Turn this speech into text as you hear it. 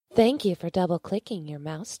Thank you for double-clicking your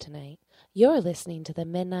mouse tonight. You're listening to the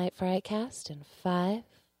Midnight Frightcast in 5,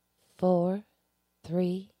 4,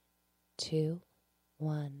 3, 2,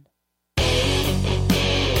 1.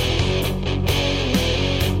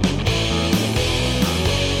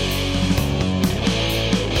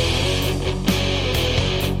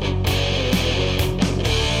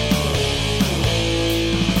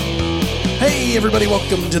 Hey everybody,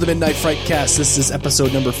 welcome to the Midnight Frightcast. This is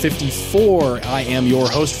episode number 54. I am your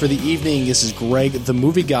host for the evening. This is Greg, the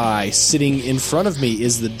movie guy. Sitting in front of me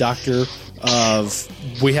is the doctor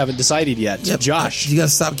of... We haven't decided yet. Yep. Josh. You gotta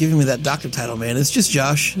stop giving me that doctor title, man. It's just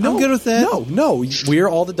Josh. I'm good with that. No. We're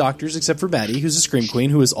all the doctors except for Maddie, who's a Scream Queen,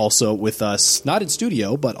 who is also with us, not in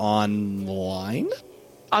studio, but online?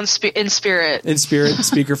 In spirit. In spirit,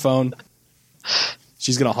 speakerphone.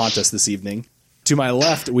 She's going to haunt us this evening. To my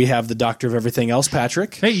left, we have the doctor of everything else,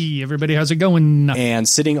 Patrick. Hey, everybody, how's it going? And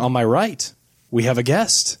sitting on my right, we have a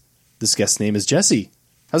guest. This guest's name is Jesse.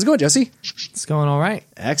 How's it going, Jesse? It's going all right.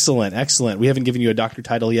 Excellent. We haven't given you a doctor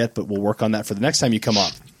title yet, but we'll work on that for the next time you come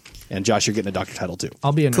up. And Josh, you're getting a doctor title too.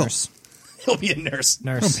 I'll be a nurse. He'll be a nurse.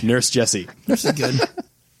 Nurse Jesse. Nurse is good.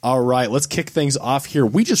 All right, let's kick things off here.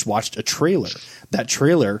 We just watched a trailer. That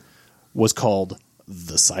trailer was called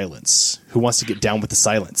The Silence. Who wants to get down with the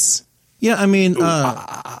silence? Yeah, I mean,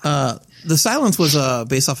 The Silence was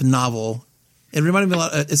based off a novel. It reminded me a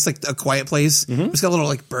lot. It's like A Quiet Place. Mm-hmm. It's got a little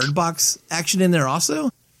like Bird Box action in there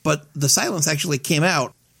also. But The Silence actually came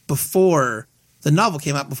out before the novel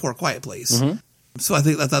came out before A Quiet Place. Mm-hmm. So I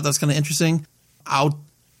thought that was kind of interesting. I'll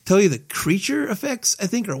tell you, the creature effects I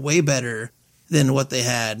think are way better than what they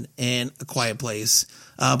had in A Quiet Place.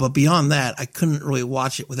 But beyond that, I couldn't really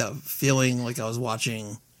watch it without feeling like I was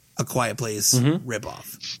watching A Quiet Place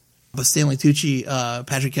ripoff. But Stanley Tucci,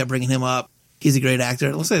 Patrick kept bringing him up. He's a great actor.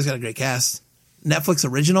 It looks like he's got a great cast. Netflix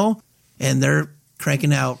original, and they're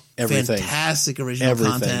cranking out fantastic original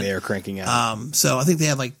content. Everything they are cranking out. So I think they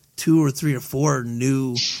had like 2 or 3 or 4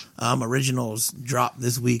 new originals drop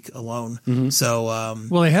this week alone. Mm-hmm. So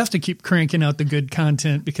well, they have to keep cranking out the good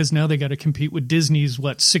content because now they got to compete with Disney's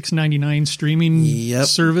 $6.99 streaming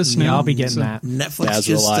service now. Yeah, I'll be getting that. Netflix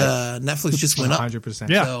just went up 100%.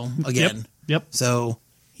 Yeah. So again, yep. So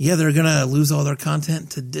yeah, they're gonna lose all their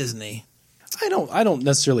content to Disney. I don't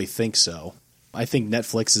necessarily think so. I think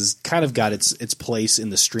Netflix has kind of got its place in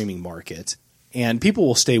the streaming market, and people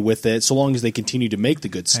will stay with it so long as they continue to make the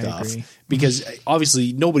good stuff. Because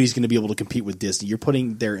obviously nobody's going to be able to compete with Disney. You're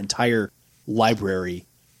putting their entire library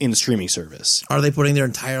in the streaming service. Are they putting their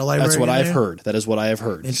entire library? That's what in I've there? heard. That is what I have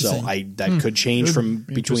heard. So that could change from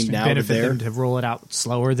between now and benefit there. them to roll it out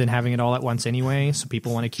slower than having it all at once anyway, so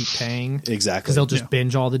people want to keep paying. Exactly. Because they'll just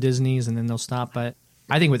binge all the Disneys and then they'll stop. But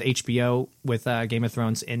I think with HBO, with Game of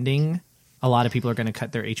Thrones ending, a lot of people are going to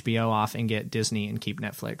cut their HBO off and get Disney and keep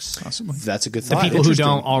Netflix. Possibly. That's a good The thought. people who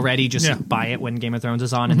don't already just buy it when Game of Thrones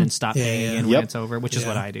is on and then stop paying again when Yep. it's over, which is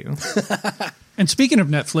what I do. And speaking of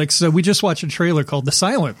Netflix, we just watched a trailer called The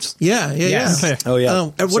Silence. Yeah. Okay. Oh, yeah.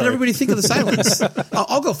 What did everybody think of The Silence?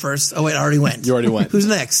 I'll go first. Oh, wait, I already went. You already went. Who's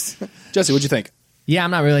next? Jesse, what'd you think? Yeah, I'm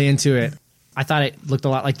not really into it. I thought it looked a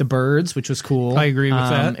lot like The Birds, which was cool. I agree with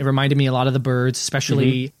that. It reminded me a lot of The Birds,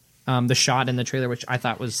 especially the shot in the trailer, which I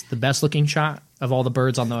thought was the best looking shot of all the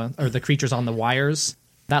birds the creatures on the wires.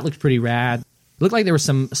 That looked pretty rad. It looked like there were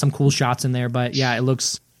some cool shots in there, but yeah, it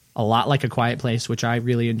looks a lot like A Quiet Place, which I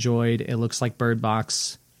really enjoyed. It looks like Bird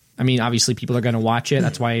Box. I mean, obviously people are going to watch it.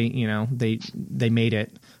 That's why, they made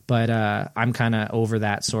it. But I'm kind of over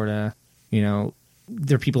that sort of,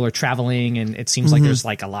 there people are traveling and it seems like there's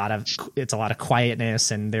like a lot of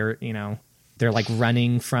quietness and they're like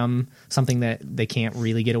running from something that they can't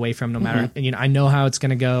really get away from no matter. And, I know how it's going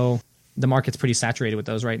to go. The market's pretty saturated with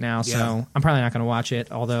those right now, so I'm probably not going to watch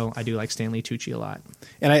it, although I do like Stanley Tucci a lot.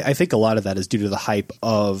 And I think a lot of that is due to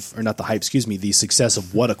the the success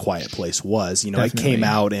of what A Quiet Place was. It came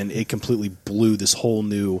out and it completely blew this whole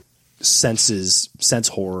new sense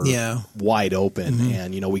horror wide open.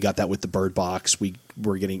 And, we got that with the Bird Box.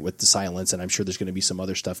 We're getting it with The Silence, and I'm sure there's going to be some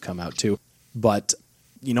other stuff come out too. But,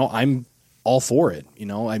 I'm all for it.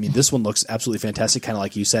 This one looks absolutely fantastic. Kind of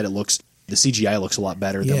like you said, the CGI looks a lot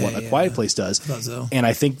better than what A Quiet Place does. I thought so. And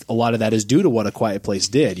I think a lot of that is due to what A Quiet Place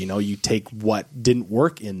did. You take what didn't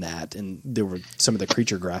work in that, and there were some of the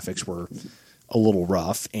creature graphics were a little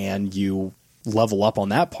rough, and you level up on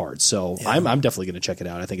that part. So I'm definitely going to check it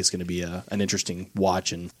out. I think it's going to be an interesting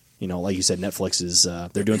watch, and like you said, Netflix is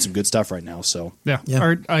they're doing some good stuff right now. So yeah.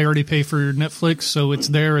 I already pay for Netflix, so it's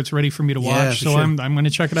there. It's ready for me to watch. So sure. I'm going to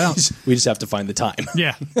check it out. We just have to find the time.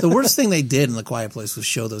 Yeah. The worst thing they did in The Quiet Place was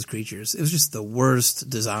show those creatures. It was just the worst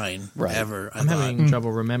design ever. I'm having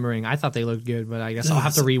trouble remembering. I thought they looked good, but I guess I'll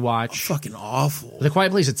have to rewatch. Fucking awful. The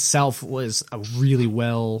Quiet Place itself was a really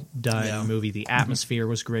well done movie. The atmosphere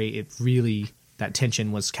was great. It really, that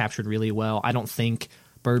tension was captured really well. I don't think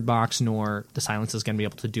Bird Box nor The Silence is going to be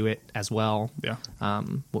able to do it as well. Yeah.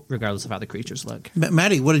 Regardless of how the creatures look.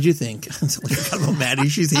 Maddie, what did you think? About Maddie,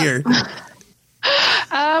 she's here.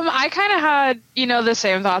 I kind of had, the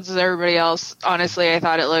same thoughts as everybody else. Honestly, I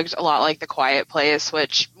thought it looked a lot like The Quiet Place,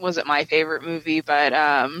 which wasn't my favorite movie, but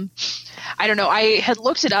I don't know. I had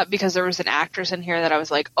looked it up because there was an actress in here that I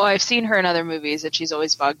was like, oh, I've seen her in other movies, and she's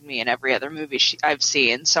always bugged me in every other movie I've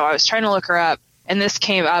seen. So I was trying to look her up, and this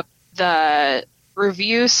came up. The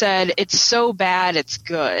review said, it's so bad it's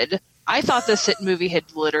good. I thought this movie had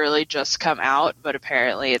literally just come out, but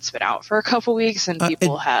apparently it's been out for a couple weeks, and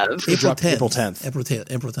people have... April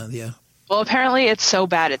 10th, yeah. Well, apparently it's so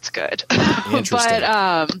bad it's good.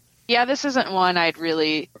 But, this isn't one I'd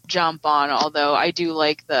really jump on, although I do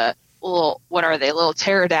like the little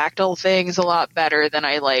pterodactyl things a lot better than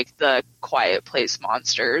I like the Quiet Place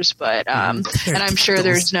monsters. But and I'm sure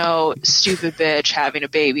there's no stupid bitch having a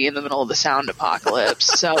baby in the middle of the sound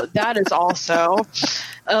apocalypse. So that is also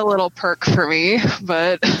a little perk for me.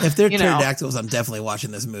 But if they're pterodactyls, I'm definitely watching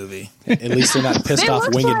this movie. At least they're not pissed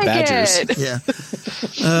off winged badgers. Yeah.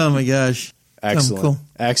 Oh my gosh. Excellent. Cool.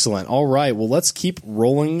 Excellent. All right. Well, let's keep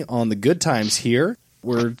rolling on the good times here.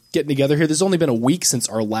 We're getting together here. There's only been a week since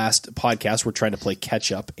our last podcast. We're trying to play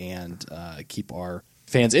catch up and keep our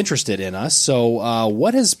fans interested in us. So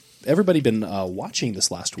what has everybody been watching this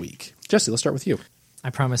last week? Jesse, let's start with you. I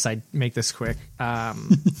promise I'd make this quick. I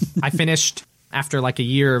finished, after like a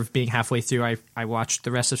year of being halfway through, I watched the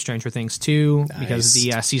rest of Stranger Things 2 because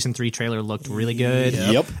the season 3 trailer looked really good.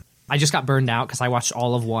 Yep. I just got burned out because I watched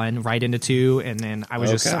all of 1 right into 2, and then I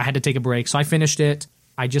had to take a break. So I finished it.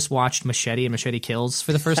 I just watched Machete and Machete Kills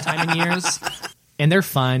for the first time in years. And they're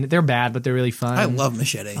fun. They're bad, but they're really fun. I love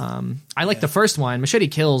Machete. I like the first one. Machete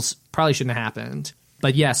Kills probably shouldn't have happened.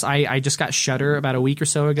 But yes, I just got Shudder about a week or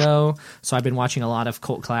so ago. So I've been watching a lot of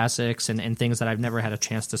cult classics and things that I've never had a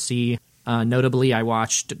chance to see. Notably, I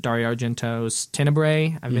watched Dario Argento's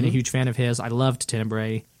Tenebrae. I've been a huge fan of his. I loved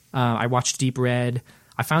Tenebrae. I watched Deep Red.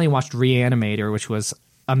 I finally watched Reanimator, which was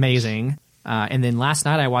amazing. And then last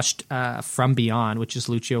night I watched From Beyond, which is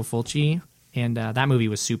Lucio Fulci, and that movie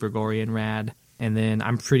was super gory and rad. And then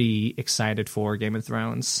I'm pretty excited for Game of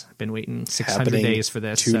Thrones. I've been waiting 600 days for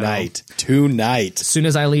this. Tonight. As soon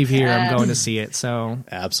as I leave here, I'm going to see it. So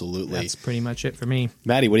absolutely, that's pretty much it for me.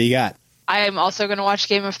 Maddie, what do you got? I am also going to watch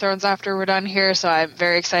Game of Thrones after we're done here, so I'm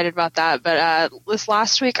very excited about that. But this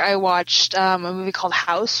last week I watched a movie called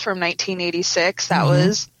House from 1986. That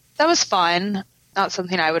was fun. Not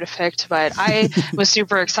something I would have picked, but I was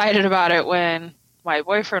super excited about it when my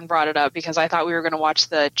boyfriend brought it up because I thought we were going to watch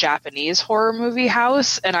the Japanese horror movie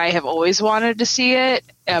House, and I have always wanted to see it,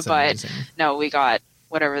 but amazing. No, we got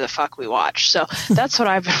whatever the fuck we watched. So that's what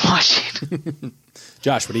I've been watching.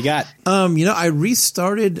 Josh, what do you got? I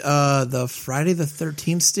restarted the Friday the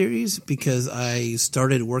 13th series because I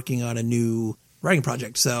started working on a new writing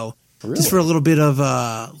project. So just for a little bit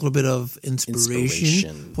of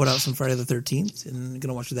inspiration, put out some Friday the 13th, and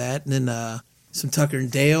gonna watch that, and then some Tucker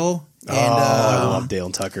and Dale. And, I love Dale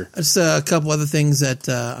and Tucker. Just a couple other things that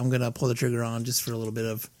I'm gonna pull the trigger on just for a little bit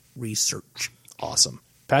of research. Awesome,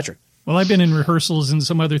 Patrick. Well, I've been in rehearsals and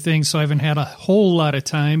some other things, so I haven't had a whole lot of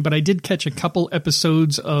time, but I did catch a couple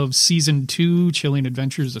episodes of Season 2, Chilling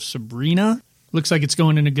Adventures of Sabrina. Looks like it's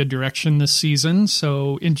going in a good direction this season,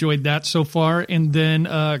 so enjoyed that so far. And then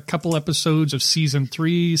a couple episodes of Season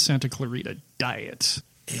 3, Santa Clarita Diet.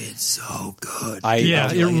 It's so good.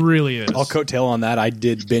 It really is. I'll coattail on that. I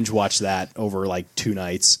did binge watch that over like 2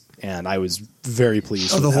 nights, and I was very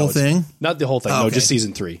pleased. Oh, the whole thing? Not the whole thing. No, just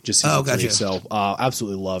Season 3. Just Season 3. Gotcha. So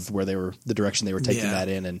absolutely loved where the direction they were taking that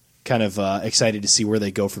in, and kind of excited to see where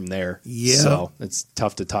they go from there. Yeah. So it's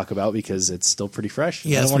tough to talk about because it's still pretty fresh.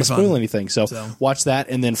 Yeah, I don't want to spoil anything. So watch that.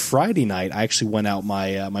 And then Friday night, I actually went out.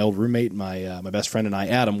 My old roommate, my best friend, and I,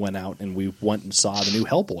 Adam, went out and we went and saw the new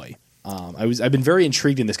Hellboy. I've been very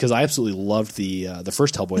intrigued in this because I absolutely loved the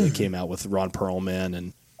first Hellboy that came out with Ron Perlman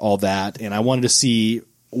and all that, and I wanted to see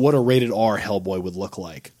what a rated R Hellboy would look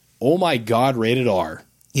like. Oh my God, rated R!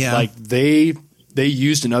 Yeah, like they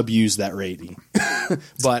used and abused that rating,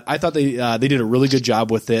 but I thought they did a really good job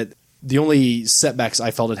with it. The only setbacks I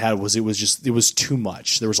felt it had was it was too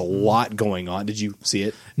much. There was a lot going on. Did you see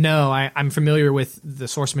it? No, I'm familiar with the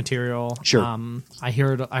source material. Sure. I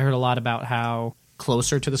heard a lot about how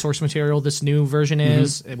closer to the source material this new version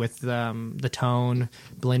is, with the tone,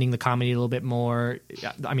 blending the comedy a little bit more.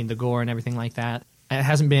 I mean, the gore and everything like that. It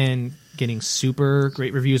hasn't been getting super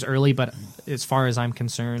great reviews early, but as far as I'm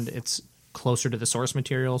concerned, it's closer to the source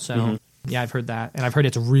material. So yeah, I've heard that, and I've heard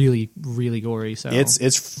it's really, really gory. So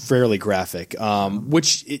it's fairly graphic,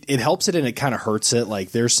 which it helps it and it kind of hurts it.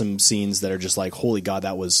 Like there's some scenes that are just like, holy God,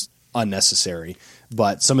 that was unnecessary.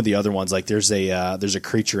 But some of the other ones, like there's a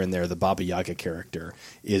creature in there, the Baba Yaga character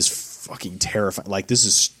is fucking terrifying. Like this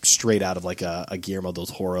is straight out of like a Guillermo del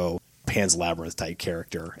Toro Pan's Labyrinth type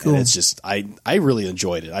character. Cool. And it's just I really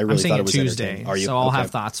enjoyed it. I really thought it was Tuesday, entertaining. Are you? So I'll have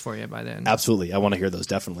thoughts for you by then. Absolutely. I want to hear those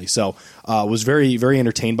definitely. So was very, very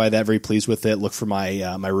entertained by that, very pleased with it. Look for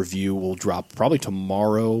my my review will drop probably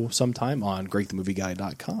tomorrow sometime on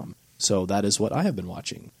GregTheMovieGuy.com. So that is what I have been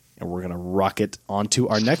watching. And we're going to rock it onto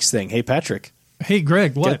our next thing. Hey, Patrick. Hey,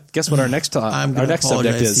 Greg, what? Guess what our next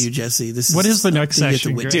subject is? To you, Jesse. What is the next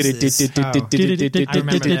section? It's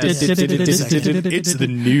the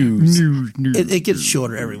news. It gets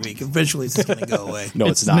shorter every week. Eventually, it's going to go away. No,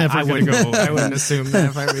 it's not. I wouldn't assume that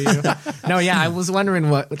if I were you. No, yeah, I was wondering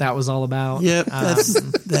what that was all about. Yep, that's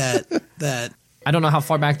that. I don't know how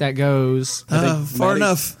far back that goes. Far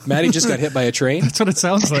enough. Maddie just got hit by a train. That's what it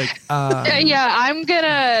sounds like.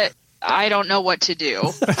 Yeah, I don't know what to do.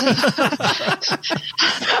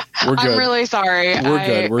 We're good. I'm really sorry.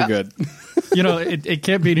 We're good. You know, it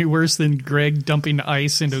can't be any worse than Greg dumping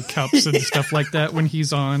ice into cups and stuff like that when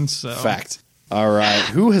he's on. So Fact. All right.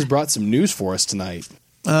 Who has brought some news for us tonight?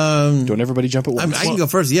 Don't everybody jump at once. I can go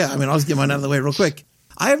first. Yeah, I'll just get mine out of the way real quick.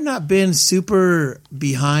 I have not been super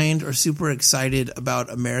behind or super excited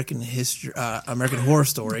about American Horror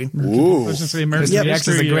Story. Ooh. I was going to say American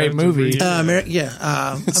History is a great movie.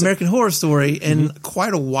 American Horror Story in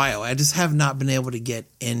quite a while. I just have not been able to get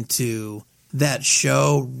into that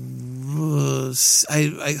show.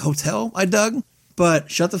 Hotel, I dug.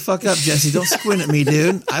 But shut the fuck up, Jesse. Don't squint at me,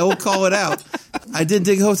 dude. I will call it out. I did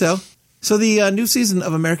dig Hotel. So the new season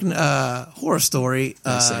of American Horror Story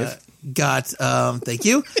got thank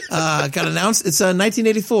you got announced. It's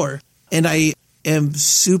 1984, and I am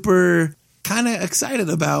super kind of excited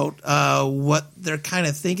about what they're kind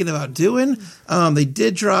of thinking about doing. They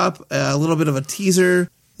did drop a little bit of a teaser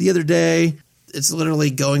the other day. It's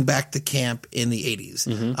literally going back to camp in the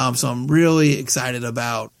 80s. So I'm really excited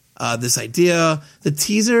about this idea. The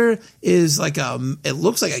teaser is like it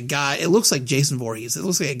looks like a guy. It looks like Jason Voorhees. It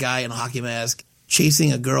looks like a guy in a hockey mask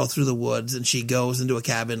chasing a girl through the woods, and she goes into a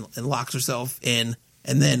cabin and locks herself in.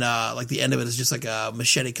 And then like the end of it is just like a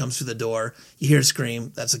machete comes through the door. You hear a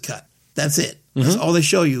scream. That's a cut. That's it. That's all they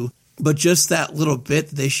show you. But just that little bit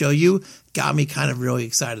that they show you got me kind of really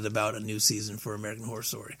excited about a new season for American Horror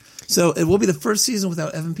Story. So it will be the first season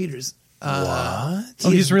without Evan Peters. What?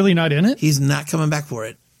 He's really not in it? He's not coming back for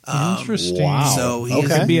it. Interesting. Wow. So It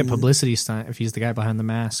could be a publicity stunt if he's the guy behind the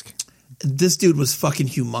mask. This dude was fucking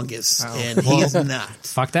humongous, and he is not.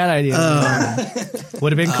 Fuck that idea.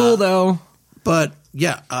 Would have been cool, though. But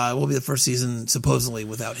yeah, it will be the first season supposedly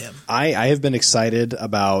without him. I have been excited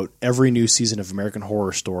about every new season of American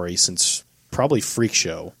Horror Story since probably Freak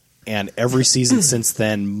Show, and every season since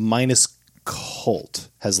then, minus Cult,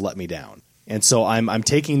 has let me down. And so I'm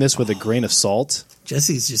taking this with a grain of salt.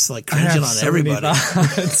 Jesse's just like cringing on everybody.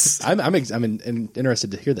 I'm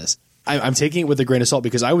interested to hear this. I'm taking it with a grain of salt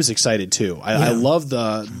because I was excited too. I love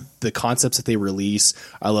the concepts that they release.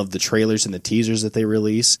 I love the trailers and the teasers that they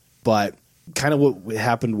release. But kind of what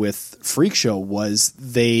happened with Freak Show was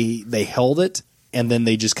they held it and then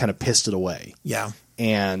they just kind of pissed it away. Yeah.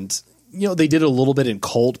 And they did a little bit in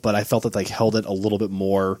Cult, but I felt that they held it a little bit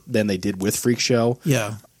more than they did with Freak Show.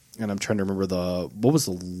 Yeah. And I'm trying to remember what was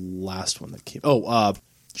the last one that came?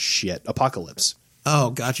 Apocalypse.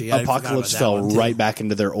 Oh, gotcha. Yeah, Apocalypse fell right back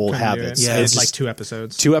into their old habits. Yeah, it's like 2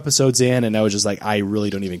 episodes. 2 episodes in, and I was just like, I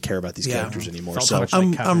really don't even care about these characters anymore. So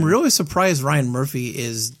I'm really surprised Ryan Murphy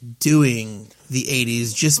is doing the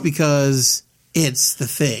 80s just because it's the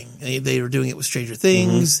thing. They were doing it with Stranger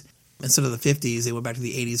Things. Instead of the 50s, they went back to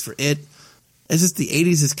the 80s for it. It's just the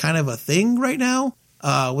 80s is kind of a thing right now.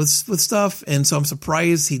 With stuff, and so I'm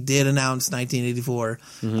surprised he did announce 1984,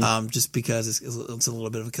 just because it's a little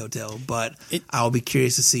bit of a coattail. But I'll be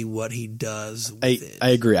curious to see what he does with it. I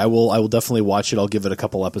agree. I will definitely watch it. I'll give it a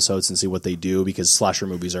couple episodes and see what they do because slasher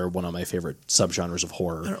movies are one of my favorite subgenres of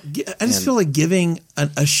horror. I just feel like giving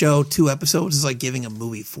a show 2 episodes is like giving a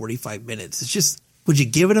movie 45 minutes. It's just, would you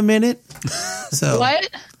give it a minute? So What?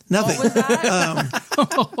 Nothing.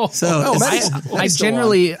 What was that? So I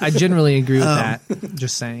generally agree with that.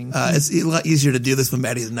 Just saying. it's a lot easier to do this when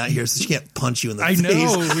Maddie's not here, so she can't punch you in the I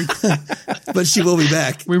face. know. But she will be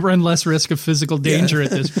back. We run less risk of physical danger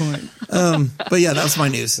at this point. But yeah, that was my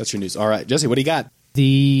news. That's your news. All right, Jesse, what do you got?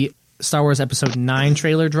 The Star Wars Episode 9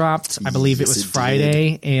 trailer dropped. I believe it was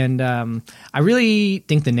Friday. And I really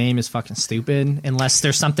think the name is fucking stupid, unless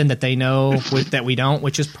there's something that they know that we don't,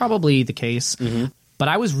 which is probably the case. Mm-hmm. But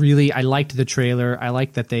I liked the trailer. I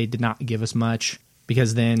liked that they did not give us much,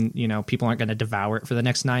 because then, people aren't going to devour it for the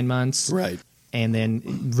next 9 months. Right. And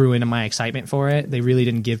then ruin my excitement for it. They really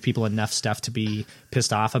didn't give people enough stuff to be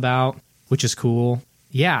pissed off about, which is cool.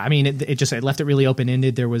 Yeah, I mean, it left it really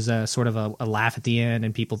open-ended. There was a sort of a laugh at the end,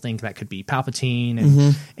 and people think that could be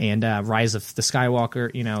Palpatine and Rise of the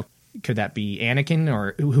Skywalker. Could that be Anakin,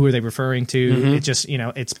 or who are they referring to? Mm-hmm. It just,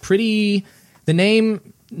 it's pretty... The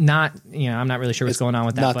name, not, I'm not really sure what's going on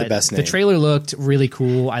with that. Not but the best name. The trailer looked really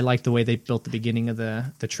cool. I liked the way they built the beginning of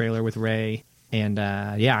the trailer with Rey. And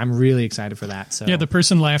yeah, I'm really excited for that. So yeah, the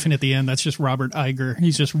person laughing at the end, that's just Robert Iger.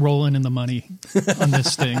 He's just rolling in the money on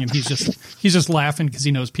this thing, and he's just laughing because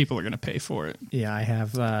he knows people are going to pay for it. Yeah, I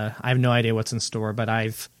have no idea what's in store, but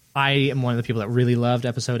I am one of the people that really loved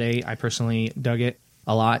Episode 8. I personally dug it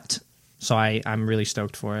a lot, so I'm really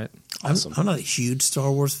stoked for it. Awesome. I'm not a huge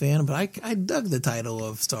Star Wars fan, but I dug the title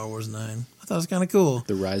of Star Wars 9. I thought it was kind of cool.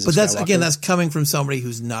 The Rise of Skywalker. But that's coming from somebody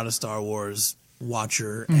who's not a Star Wars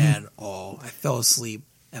watcher at all. I fell asleep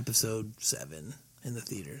Episode 7 in the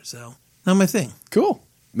theater, so not my thing. Cool.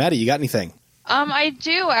 Maddie, you got anything? I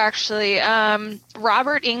do actually.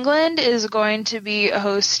 Robert Englund is going to be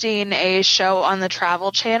hosting a show on the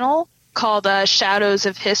Travel Channel called Shadows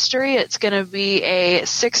of History. It's going to be a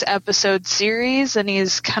 6-episode series, and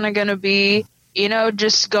he's kind of going to be,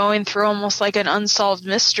 just going through almost like an unsolved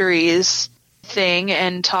mysteries thing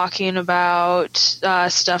and talking about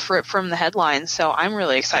stuff ripped from the headlines. So I'm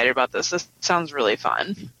really excited about this. This sounds really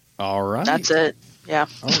fun. All right. That's it. Yeah.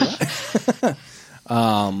 All right.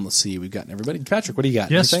 Let's see. We've gotten everybody. Patrick, what do you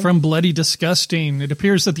got? Yes, Anything? from Bloody Disgusting. It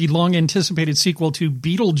appears that the long-anticipated sequel to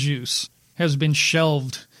Beetlejuice has been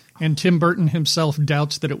shelved, and Tim Burton himself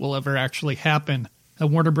doubts that it will ever actually happen. A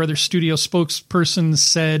Warner Brothers studio spokesperson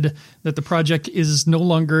said that the project is no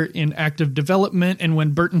longer in active development, and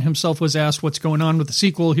when Burton himself was asked what's going on with the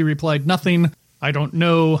sequel, he replied, "Nothing. I don't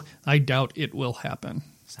know. I doubt it will happen."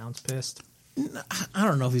 Sounds pissed. I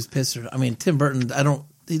don't know if he's pissed or... I mean, Tim Burton,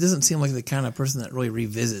 he doesn't seem like the kind of person that really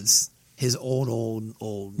revisits his old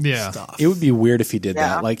stuff. It would be weird if he did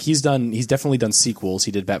that. Like, he's definitely done sequels.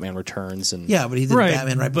 He did Batman Returns, and yeah, but he did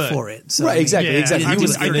Batman before it. So, right, exactly. I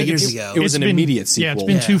think years ago. It was an immediate sequel. Yeah, it's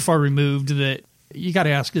been too far removed that you got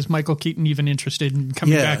to ask: is Michael Keaton even interested in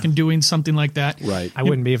coming back and doing something like that? Right. I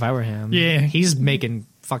wouldn't be if I were him. Yeah, he's making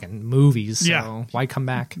fucking movies. So why come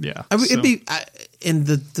back? Yeah, I mean, it'd be in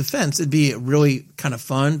the defense. It'd be really kind of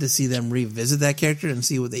fun to see them revisit that character and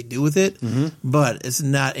see what they do with it. Mm-hmm. But it's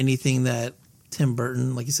not anything that Tim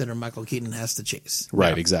Burton, like you said, or Michael Keaton has to chase.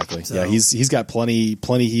 Right, exactly. So, yeah, he's got plenty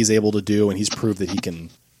he's able to do, and he's proved that he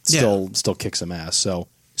can still kick some ass. So,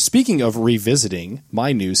 speaking of revisiting,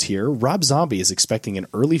 my news here, Rob Zombie is expecting an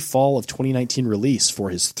early fall of 2019 release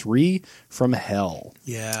for his 3 from Hell.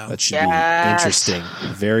 Yeah. That should be interesting.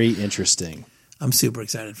 Very interesting. I'm super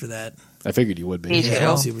excited for that. I figured you would be. Me too.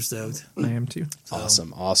 Yeah, I'm super stoked. I am too. So.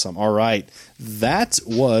 Awesome. All right. That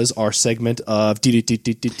was our segment of...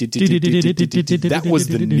 That was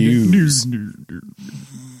the news.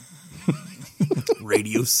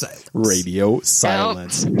 Radio silence. Radio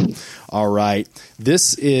silence. All right.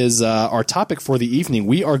 This is our topic for the evening.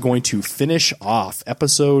 We are going to finish off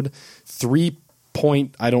episode 3.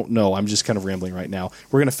 I don't know. I'm just kind of rambling right now.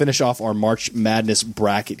 We're going to finish off our March Madness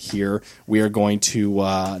bracket here. We are going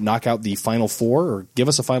to knock out the Final Four, or give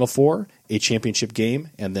us a Final Four, a championship game,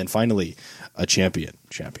 and then finally a champion.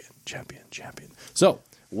 So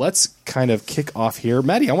let's kind of kick off here.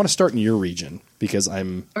 Maddie, I want to start in your region because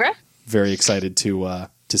I'm very excited to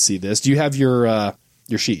see this. Do you have your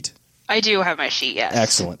sheet? I do have my sheet, yes.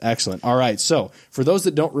 Excellent. All right, so for those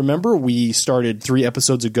that don't remember, we started 3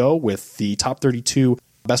 episodes ago with the top 32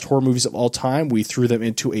 best horror movies of all time. We threw them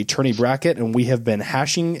into a tourney bracket, and we have been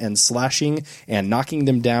hashing and slashing and knocking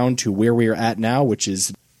them down to where we are at now, which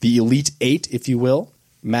is the Elite 8, if you will.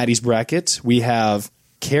 Maddie's bracket, we have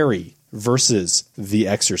Carrie versus The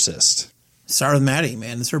Exorcist. Start with Maddie,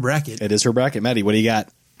 man. It's her bracket. It is her bracket. Maddie, what do you got?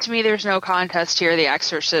 To me, there's no contest here. The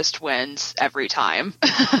Exorcist wins every time.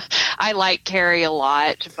 I like Carrie a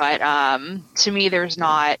lot, but to me, there's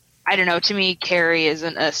not... I don't know. To me, Carrie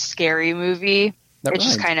isn't a scary movie. It's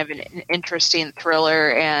just kind of an interesting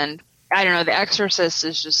thriller, and I don't know, The Exorcist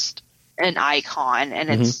is just an icon, and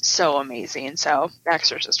it's so amazing. So The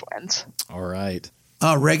Exorcist wins. All right.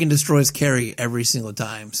 Reagan destroys Carrie every single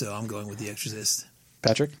time, so I'm going with The Exorcist.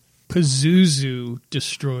 Patrick? Pazuzu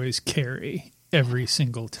destroys Carrie every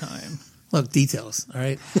single time. Look, details, all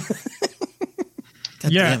right?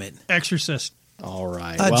 God Yeah, damn it. Exorcist. All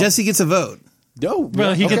right. Jesse gets a vote.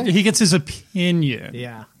 Well, he gets his opinion.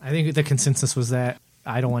 Yeah, I think the consensus was that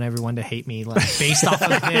I don't want everyone to hate me based off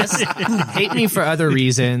of this. Hate me for other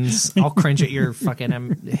reasons. I'll cringe at your fucking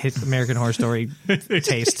American Horror Story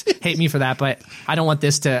taste. Hate me for that, but I don't want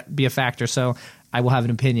this to be a factor, so I will have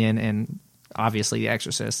an opinion, and obviously The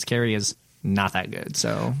Exorcist. Carrie is not that good,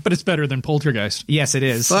 so... But it's better than Poltergeist. Yes, it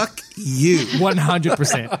is. Fuck you.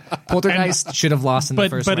 100%. Poltergeist should have lost in the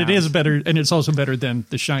first round. But it is better, and it's also better than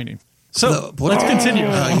The Shining. So, let's continue.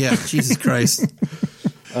 Yeah, Jesus Christ.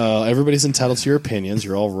 Everybody's entitled to your opinions.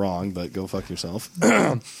 You're all wrong, but go fuck yourself.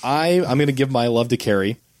 I'm going to give my love to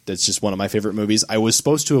Carrie. That's just one of my favorite movies. I was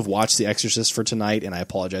supposed to have watched The Exorcist for tonight, and I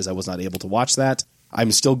apologize I was not able to watch that.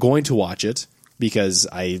 I'm still going to watch it because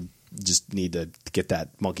I just need to get that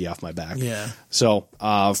monkey off my back. Yeah. So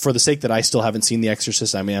for the sake that I still haven't seen The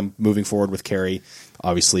Exorcist, I am moving forward with Carrie.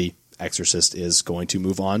 Obviously, Exorcist is going to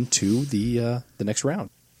move on to the next round.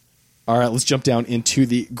 All right, let's jump down into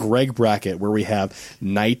the Greg bracket where we have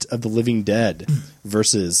Night of the Living Dead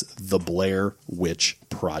versus The Blair Witch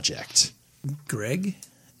Project. Greg,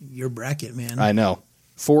 your bracket, man. I know.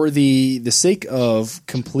 For the sake of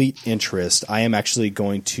complete interest, I am actually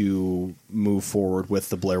going to move forward with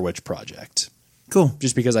The Blair Witch Project. Cool.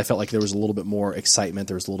 Just because I felt like there was a little bit more excitement,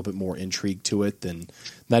 there was a little bit more intrigue to it than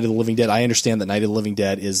Night of the Living Dead. I understand that Night of the Living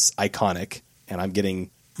Dead is iconic, and I'm getting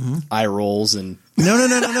eye rolls and...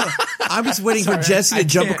 No. I'm just waiting for Jesse to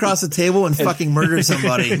jump across the table and fucking murder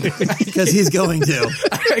somebody because he's going to.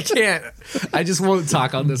 I can't. I just won't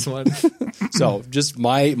talk on this one. So, just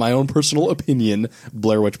my own personal opinion,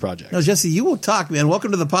 Blair Witch Project. No, Jesse, you will talk, man.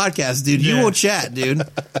 Welcome to the podcast, dude. You will chat, dude.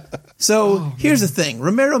 So, here's the thing.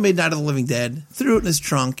 Romero made Night of the Living Dead, threw it in his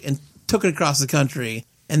trunk, and took it across the country,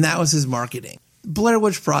 and that was his marketing. Blair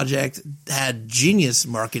Witch Project had genius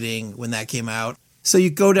marketing when that came out. So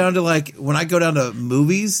you go down to when I go down to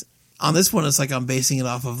movies, on this one, it's like I'm basing it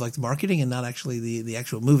off of the marketing and not actually the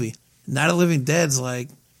actual movie. Night of the Living Dead's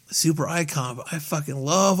super icon, but I fucking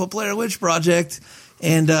love a Blair Witch Project.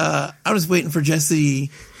 And I'm just waiting for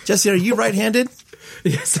Jesse. Jesse, are you right-handed?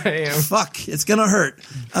 Yes, I am. Fuck, it's gonna hurt.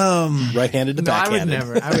 Right-handed to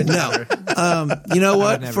backhanded. I would never. You know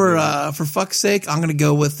what? For fuck's sake, I'm gonna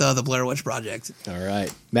go with the Blair Witch Project. All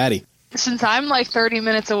right, Maddie. Since I'm 30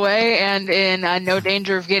 minutes away and in no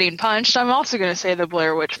danger of getting punched, I'm also going to say the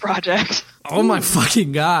Blair Witch Project. Oh my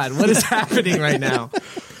fucking God. What is happening right now?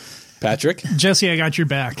 Patrick? Jesse, I got your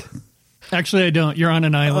back. Actually, I don't. You're on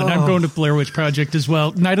an island. I'm going to Blair Witch Project as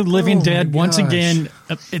well. Night of the Living Dead, once again,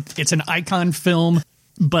 it's an icon film.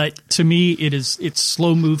 But to me, it's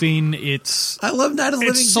slow moving. I love Night of the Living Dead.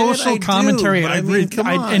 It's social commentary. Come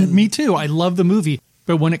on. And me too. I love the movie.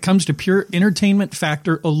 But when it comes to pure entertainment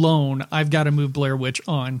factor alone, I've got to move Blair Witch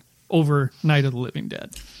on over Night of the Living Dead.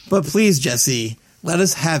 But please, Jesse, let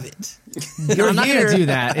us have it. I'm not going to do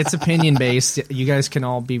that. It's opinion based. You guys can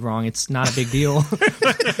all be wrong. It's not a big deal.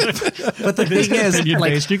 But the thing is,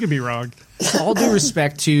 you could be wrong. All due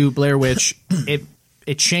respect to Blair Witch,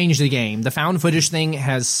 it changed the game. The found footage thing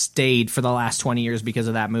has stayed for the last 20 years because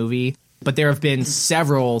of that movie. But there have been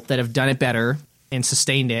several that have done it better and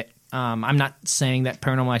sustained it. I'm not saying that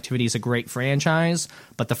Paranormal Activity is a great franchise,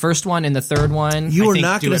 but the first one and the third one, you are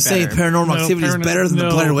not going to say Paranormal Activity is better than the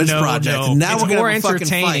Blair Witch Project. No. Now it's we're more going to fucking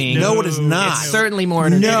fight. No, it is not. It's certainly more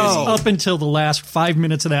entertaining. No. Up until the last 5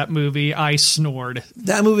 minutes of that movie, I snored.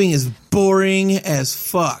 That movie is boring as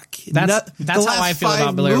fuck. That's how I feel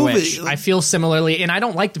about Blair Witch. I feel similarly, and I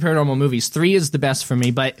don't like the paranormal movies. 3 is the best for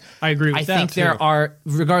me, but I agree with that. I think there are,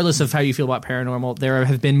 regardless of how you feel about paranormal, there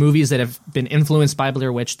have been movies that have been influenced by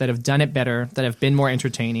Blair Witch that have done it better, that have been more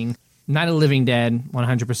entertaining. Night of the Living Dead,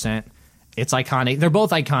 100%. It's iconic. They're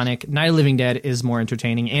both iconic. Night of the Living Dead is more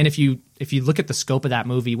entertaining. And if you look at the scope of that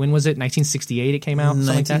movie, when was it? 1968 it came out?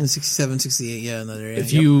 1967, 68, yeah. Another area.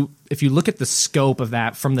 If you look at the scope of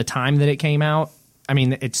that from the time that it came out, I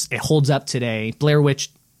mean, it holds up today. Blair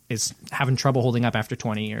Witch is having trouble holding up after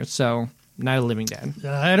 20 years. So, Night of the Living Dead.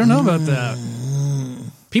 I don't know about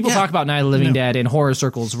that. People talk about Night of the Living Dead in horror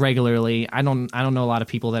circles regularly. I don't know a lot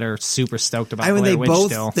People that are super stoked about Blair Witch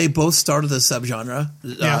still. They both started the subgenre,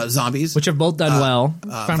 zombies, which have both done well.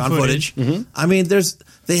 Found footage. Mm-hmm. I mean,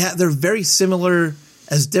 they're very similar,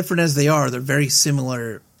 as different as they are. They're very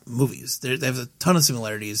similar movies. They have a ton of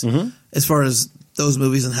similarities as far as those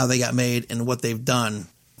movies and how they got made and what they've done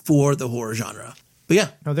for the horror genre. But yeah.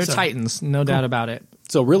 No, they're titans, no doubt about it.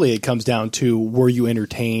 So really it comes down to were you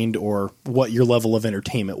entertained or what your level of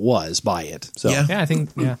entertainment was by it. So Yeah. Yeah, I think,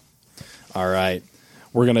 yeah. All right.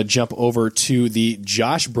 We're going to jump over to the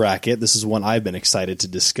Josh bracket. This is one I've been excited to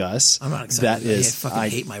discuss. I'm not excited. That is, I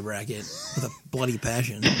fucking hate my bracket with a bloody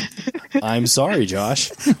passion. I'm sorry, Josh.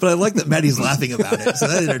 But I like that Maddie's laughing about it, so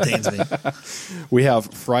that entertains me. We have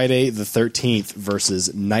Friday the 13th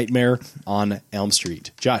versus Nightmare on Elm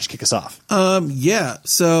Street. Josh, kick us off. Yeah,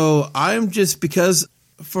 so I'm just, because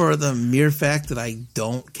for the mere fact that I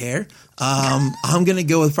don't care, I'm going to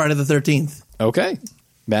go with Friday the 13th. Okay.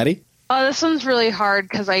 Maddie? This one's really hard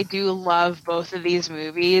because I do love both of these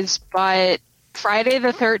movies, but Friday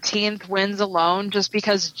the 13th wins alone just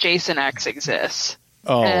because Jason X exists.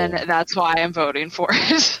 Oh. And that's why I'm voting for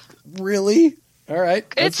it. Really? All right.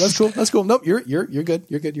 That's cool. That's cool. Nope, you're good. You're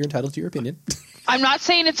good. You're entitled to your opinion. I'm not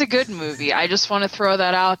saying it's a good movie. I just want to throw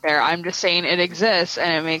that out there. I'm just saying it exists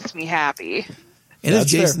and it makes me happy. It is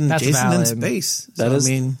Jason in valid. space. So,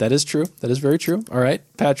 That is true. That is very true. All right,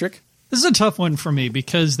 Patrick. This is a tough one for me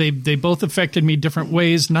because they both affected me different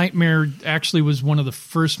ways. Nightmare actually was one of the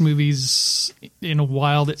first movies in a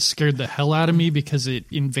while that scared the hell out of me because it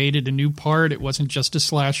invaded a new part. It wasn't just a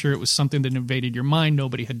slasher. It was something that invaded your mind.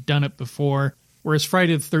 Nobody had done it before. Whereas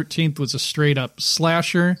Friday the 13th was a straight up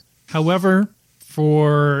slasher. However,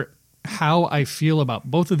 for how I feel about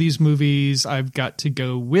both of these movies, I've got to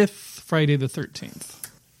go with Friday the 13th.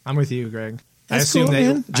 I'm with you, Greg. That's cool,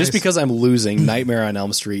 man. Just because I'm losing Nightmare on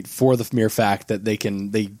Elm Street for the mere fact that they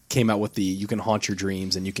came out with the you can haunt your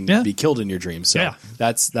dreams and you can be killed in your dreams. So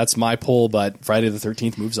that's my poll, but Friday the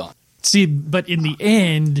 13th moves on. See, but in the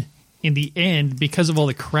end, because of all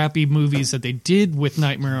the crappy movies that they did with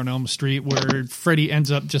Nightmare on Elm Street, where Freddy ends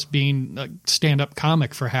up just being a stand-up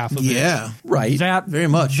comic for half of it. Yeah, right. That very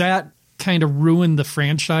much. That kind of ruined the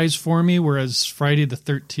franchise for me, whereas Friday the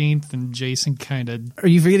 13th and Jason kind of... Are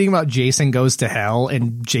you forgetting about Jason Goes to Hell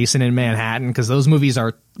and Jason in Manhattan? Because those movies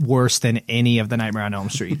are worse than any of the Nightmare on Elm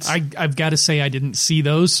Streets. I've got to say I didn't see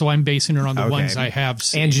those, so I'm basing it on the ones I have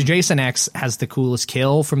seen. And Jason X has the coolest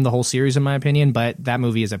kill from the whole series, in my opinion, but that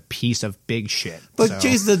movie is a piece of big shit. But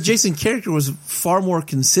the Jason character was far more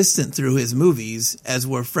consistent through his movies, as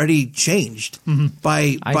where Freddy changed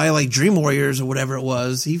by like Dream Warriors or whatever it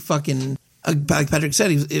was. He fucking, like Patrick said,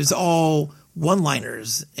 it was all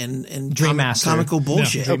one-liners and Dream Master. comical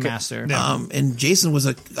bullshit. Dream Master. And Jason was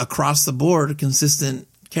across the board consistent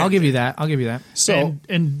character. I'll give you that. So,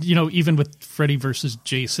 and you know, even with Freddy versus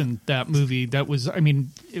Jason, that movie, that was, I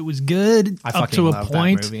mean, it was good up to a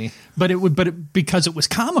point, but because it was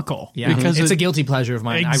comical. Yeah, because it's a guilty pleasure of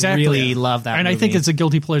mine. Exactly. I really love that and movie. I think it's a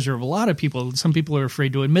guilty pleasure of a lot of people. Some people are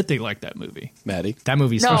afraid to admit they like that movie. Maddie? That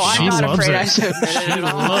movie's No, so I'm not loves afraid it. I should admit it at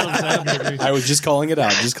all. Loves that movie. I was just calling it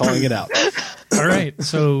out. All right,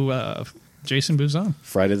 so Jason moves on.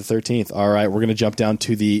 Friday the 13th. All right, we're going to jump down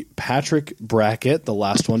to the Patrick bracket, the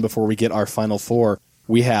last one before we get our final four.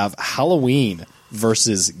 We have Halloween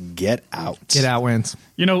versus Get Out. Get Out wins.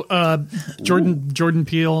 You know, Jordan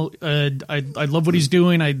Peele, I love what he's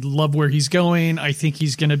doing. I love where he's going. I think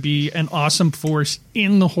he's going to be an awesome force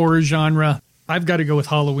in the horror genre. I've got to go with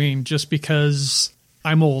Halloween just because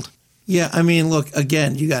I'm old. Yeah, I mean, look,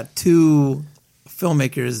 again, you got two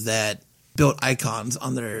filmmakers that built icons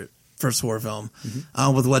on their first horror film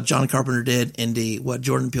with what John Carpenter did, Indy, what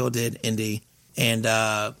Jordan Peele did, Indy, and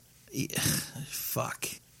fuck.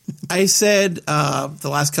 I said the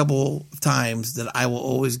last couple of times that I will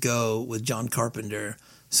always go with John Carpenter,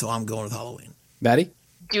 so I'm going with Halloween. Maddie?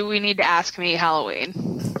 Do we need to ask me Halloween?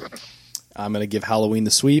 I'm going to give Halloween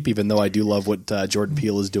the sweep, even though I do love what Jordan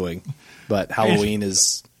Peele is doing. But Halloween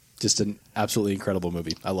is just an absolutely incredible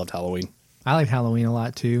movie. I loved Halloween. I like Halloween a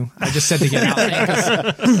lot too. I just said to Get Out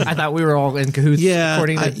because I thought we were all in cahoots. Yeah,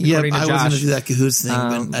 according to I was Josh. going to do that cahoots thing,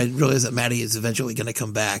 but I realized that Maddie is eventually going to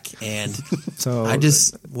come back, and So I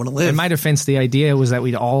just want to live. in my defense, the idea was that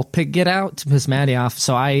we'd all pick Get Out to piss Maddie off.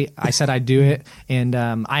 So I said I'd do it, and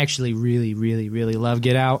I actually really, really, really love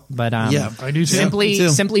Get Out. But Yeah, I do too. simply Me too.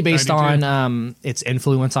 simply based I do too. on its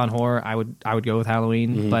influence on horror, I would go with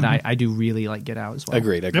Halloween. But I do really like Get Out as well.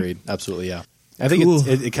 Agreed. Absolutely, yeah. I think Cool.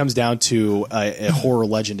 it comes down to a horror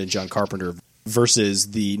legend in John Carpenter versus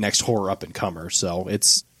the next horror up-and-comer. So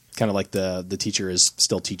it's kind of like the teacher is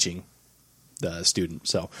still teaching the student.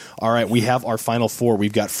 So, all right, we have our final four.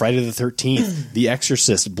 We've got Friday the 13th, The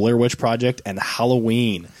Exorcist, Blair Witch Project, and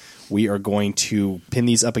Halloween. We are going to pin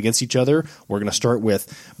these up against each other. We're going to start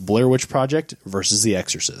with Blair Witch Project versus The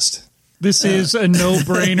Exorcist. This is a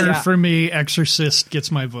no-brainer for me. Exorcist gets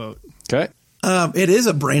my vote. Okay. It is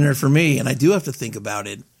a brainer for me, and I do have to think about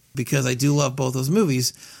it. because I do love both those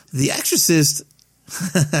movies. The Exorcist,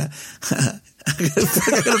 I'm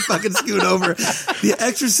gonna fucking scoot over. The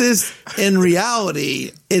Exorcist, in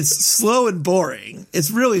reality, it's slow and boring.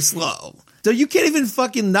 It's really slow. So you can't even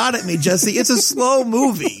fucking nod at me, Jesse. It's a slow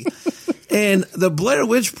movie. And the Blair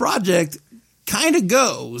Witch Project kind of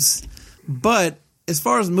goes, but as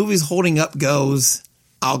far as movies holding up goes,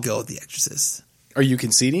 I'll go with The Exorcist. Are you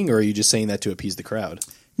conceding, or are you just saying that to appease the crowd?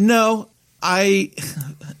 No,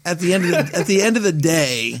 at the end of the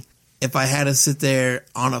day, if I had to sit there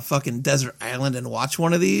on a fucking desert island and watch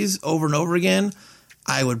one of these over and over again,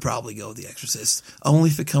 I would probably go with The Exorcist. Only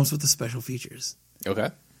if it comes with the special features. Okay.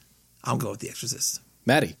 I'll go with The Exorcist.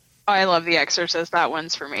 Maddie. I love The Exorcist. That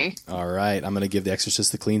one's for me. All right. I'm going to give The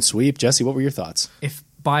Exorcist the clean sweep. Jesse, what were your thoughts? If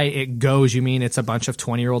by it goes, you mean it's a bunch of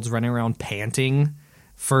 20-year-olds running around panting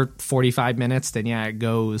for 45 minutes, then yeah, it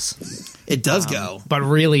goes. It does go. But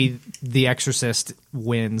really, The Exorcist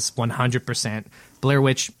wins 100%. Blair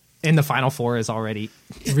Witch in the final four is already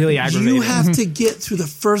really aggravating. You have to get through the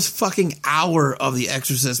first fucking hour of The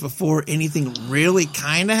Exorcist before anything really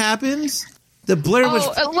kind of happens. The Blair Witch.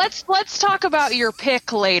 Let's talk about your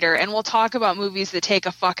pick later, and we'll talk about movies that take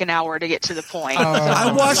a fucking hour to get to the point.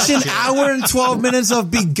 I watched an hour and 12 minutes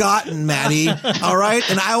of Begotten, Maddie. All right,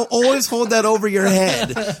 and I'll always hold that over your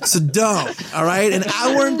head. So don't. All right, an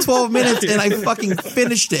hour and 12 minutes, and I fucking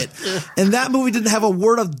finished it. And that movie didn't have a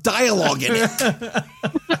word of dialogue in it.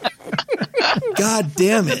 God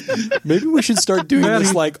damn it. Maybe we should start doing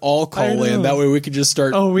this like all call in. That way we could just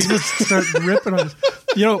start. Oh, we just start ripping on.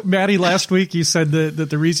 You know, Maddie, last week you said that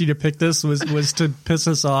the reason you picked this was to piss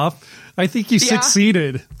us off. I think you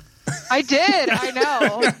succeeded. I did. I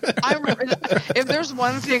know. If there's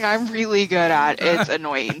one thing I'm really good at, it's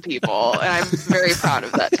annoying people, and I'm very proud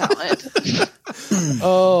of that talent.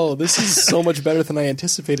 Oh, this is so much better than I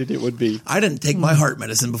anticipated it would be. I didn't take my heart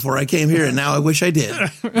medicine before I came here, and now I wish I did.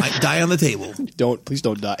 I'd die on the table. Please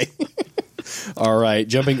don't die. All right,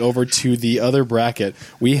 jumping over to the other bracket,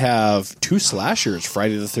 we have two slashers,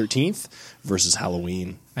 Friday the 13th versus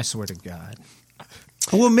Halloween. I swear to God.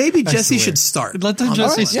 Well, maybe Jesse should start. Let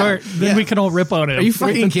Jesse start. Then we can all rip on it. Are you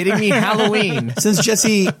fucking kidding me? Halloween. Since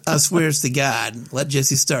Jesse swears to God, let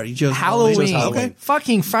Jesse start. He chose Halloween. Okay.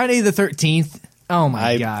 Fucking Friday the 13th. Oh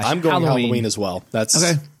my gosh. I'm going Halloween as well. That's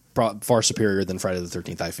okay. Far superior than Friday the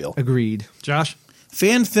 13th, I feel. Agreed. Josh?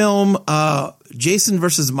 Fan film Jason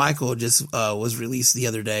versus Michael just was released the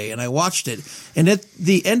other day, and I watched it. And at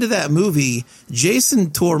the end of that movie, Jason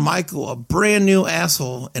tore Michael a brand new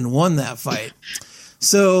asshole and won that fight.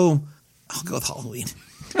 So I'll go with Halloween.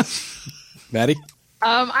 Maddie?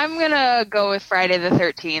 I'm going to go with Friday the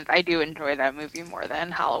 13th. I do enjoy that movie more than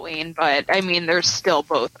Halloween, but I mean, they're still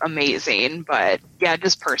both amazing. But yeah,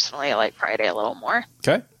 just personally, I like Friday a little more.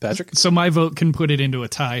 Okay, Patrick? So my vote can put it into a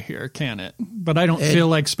tie here, can it? But I don't feel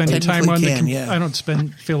like spending time on I don't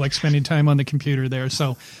feel like spending time on the computer there.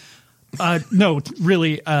 So no,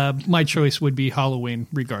 really, my choice would be Halloween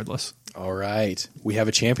regardless. All right. We have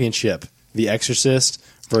a championship. The Exorcist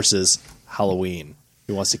versus Halloween.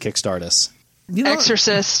 Who wants to kickstart us?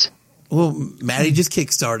 Exorcist. Well, Maddie just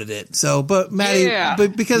kickstarted it. So, but Maddie,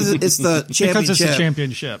 but because it's the championship. Because it's a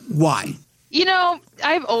championship. Why? You know,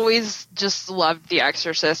 I've always just loved The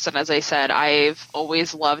Exorcist, and as I said, I've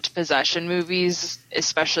always loved possession movies,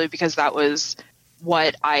 especially because that was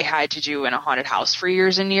what I had to do in a haunted house for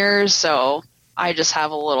years and years, so I just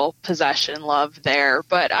have a little possession love there.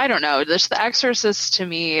 But I don't know, just The Exorcist to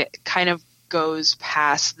me kind of goes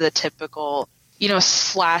past the typical,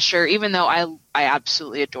 slasher, even though I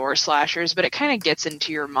absolutely adore slashers, but it kind of gets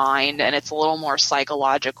into your mind and it's a little more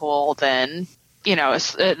psychological than,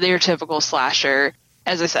 your typical slasher.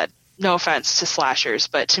 As I said, no offense to slashers,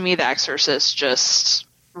 but to me, The Exorcist just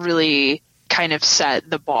really kind of set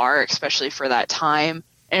the bar, especially for that time.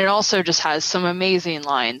 And it also just has some amazing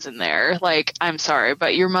lines in there. Like, I'm sorry,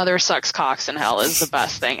 but your mother sucks cocks in hell is the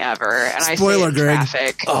best thing ever. And Spoiler, I say in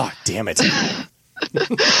traffic. Oh, damn it.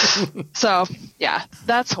 So, yeah,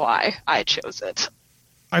 that's why I chose it.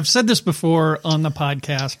 I've said this before on the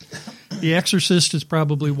podcast. The Exorcist is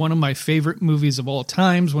probably one of my favorite movies of all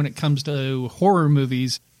times when it comes to horror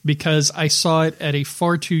movies, because I saw it at a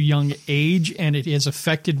far too young age, and it has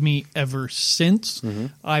affected me ever since. Mm-hmm.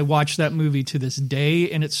 I watch that movie to this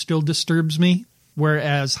day, and it still disturbs me,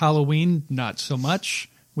 whereas Halloween, not so much.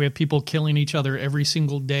 We have people killing each other every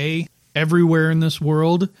single day, everywhere in this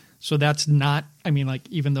world, so that's not,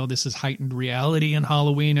 even though this is heightened reality in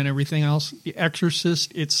Halloween and everything else, The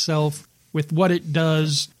Exorcist itself, with what it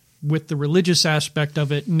does, with the religious aspect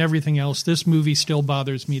of it and everything else, this movie still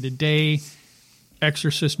bothers me today.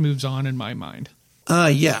 Exorcist moves on in my mind.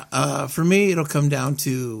 For me, it'll come down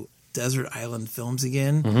to Desert Island Films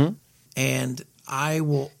again. Mm-hmm. And I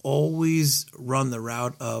will always run the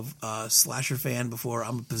route of a slasher fan before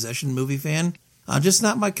I'm a possession movie fan. Just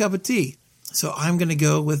not my cup of tea. So I'm going to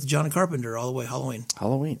go with John Carpenter all the way Halloween.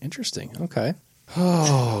 Halloween. Interesting. Okay.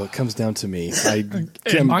 Oh, it comes down to me. Are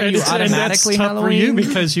you automatically Halloween? For you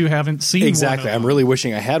because you haven't seen exactly. one I'm really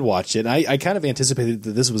wishing I had watched it. I kind of anticipated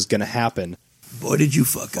that this was going to happen. Boy, did you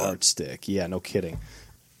fuck up. Fart stick. Yeah, no kidding.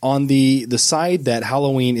 On the side that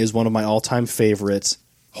Halloween is one of my all-time favorite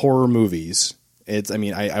horror movies.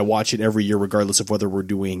 I watch it every year regardless of whether we're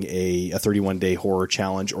doing a 31-day horror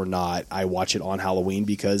challenge or not. I watch it on Halloween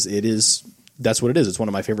because that's what it is. It's one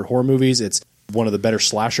of my favorite horror movies. It's one of the better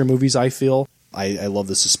slasher movies, I feel. I love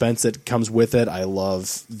the suspense that comes with it. I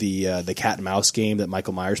love the cat and mouse game that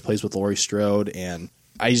Michael Myers plays with Laurie Strode, and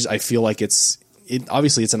I feel like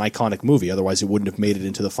obviously it's an iconic movie. Otherwise, it wouldn't have made it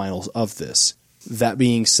into the finals of this. That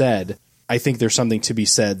being said, I think there's something to be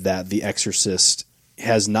said that The Exorcist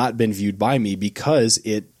has not been viewed by me because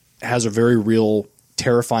it has a very real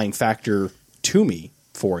terrifying factor to me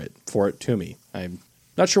for it to me. I'm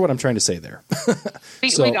not sure what I'm trying to say there. We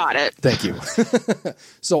got it. Thank you.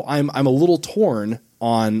 So I'm a little torn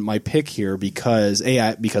on my pick here because I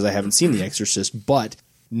haven't seen The Exorcist, but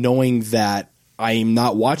knowing that I'm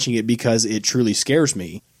not watching it because it truly scares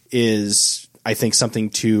me is, I think, something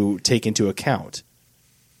to take into account.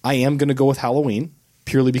 I am going to go with Halloween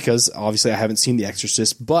purely because obviously I haven't seen The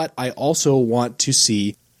Exorcist, but I also want to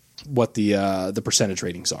see what the percentage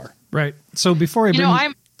ratings are. Right. So before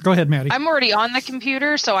go ahead, Maddie. I'm already on the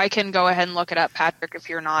computer, so I can go ahead and look it up, Patrick, if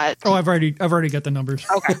you're not. Oh, I've already got the numbers.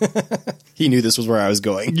 Okay. He knew this was where I was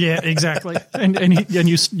going. Yeah, exactly. and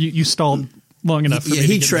you stalled long enough. Yeah,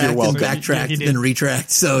 he tracked and backtracked and then retracked.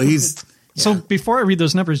 So he's. Yeah. So before I read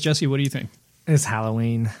those numbers, Jesse, what do you think? It's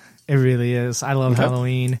Halloween. It really is. I love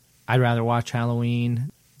Halloween. I'd rather watch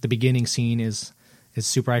Halloween. The beginning scene is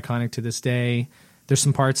super iconic to this day. There's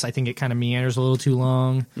some parts I think it kind of meanders a little too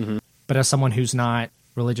long. Mm-hmm. But as someone who's not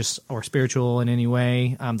religious or spiritual in any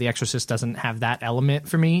way, The Exorcist doesn't have that element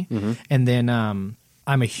for me. Mm-hmm. And then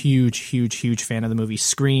I'm a huge fan of the movie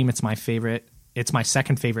Scream. It's my favorite. It's my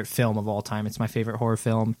second favorite film of all time. It's my favorite horror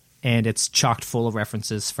film. And it's chocked full of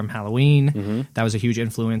references from Halloween. Mm-hmm. That was a huge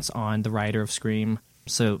influence on the writer of Scream.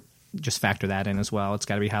 So just factor that in as well. It's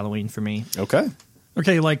got to be Halloween for me. Okay,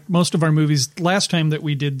 like most of our movies, last time that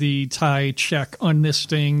we did the tie check on this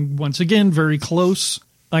thing, once again, very close.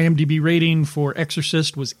 IMDb rating for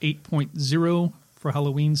Exorcist was 8.0. For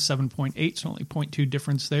Halloween, 7.8. So only 0.2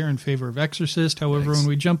 difference there in favor of Exorcist. However, when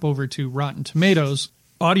we jump over to Rotten Tomatoes,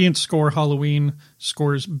 audience score Halloween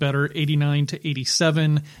scores better, 89 to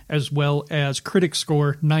 87, as well as critic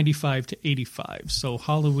score 95 to 85. So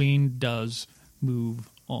Halloween does move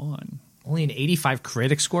on. Only an 85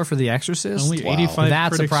 critic score for The Exorcist? Only 85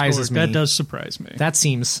 that surprises score. me. That does surprise me. That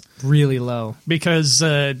seems really low. Because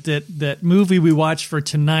that movie we watched for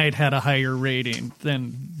tonight had a higher rating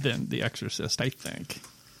than The Exorcist, I think.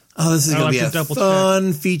 Oh, this is going to be a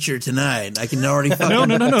fun feature tonight. I can already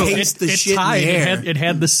fucking no. taste the shit in the air. It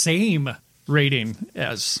had the same rating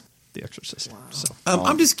as The Exorcist. Wow. So,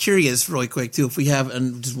 I'm just curious really quick, too, if we have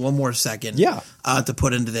just one more second to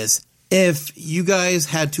put into this. If you guys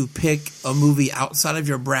had to pick a movie outside of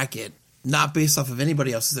your bracket, not based off of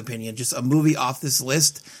anybody else's opinion, just a movie off this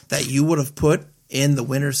list that you would have put in the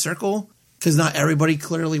winner's circle, because not everybody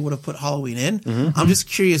clearly would have put Halloween in. Mm-hmm. I'm just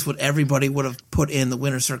curious what everybody would have put in the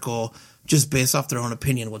winner's circle just based off their own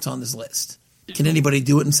opinion, what's on this list. Can anybody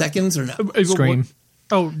do it in seconds or no? Scream.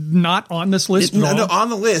 Oh, not on this list? No, on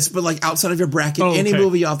the list, but like outside of your bracket, any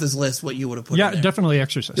movie off this list, what you would have put in there. Yeah, definitely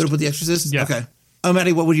Exorcist. You would have put The Exorcist? Yeah. Okay.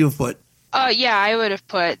 Maddie, what would you have put? Yeah, I would have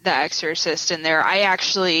put The Exorcist in there. I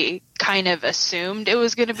actually kind of assumed it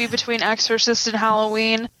was going to be between Exorcist and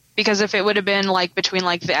Halloween, because if it would have been like between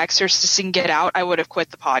like The Exorcist and Get Out, I would have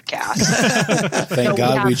quit the podcast. Thank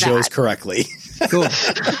God we chose correctly. Cool.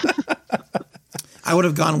 I would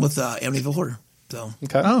have gone with Amityville Horror. So.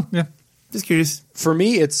 Okay. Oh, yeah. Just curious. For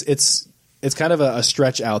me, it's kind of a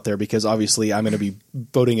stretch out there because obviously I'm going to be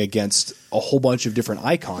voting against a whole bunch of different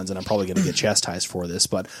icons, and I'm probably going to get chastised for this,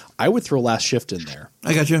 but I would throw Last Shift in there.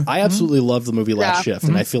 I got you. I absolutely love the movie Last Shift,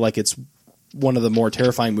 and I feel like it's one of the more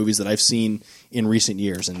terrifying movies that I've seen in recent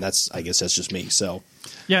years, and I guess that's just me. So,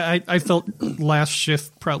 yeah, I felt Last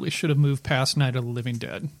Shift probably should have moved past Night of the Living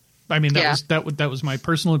Dead. I mean, that was my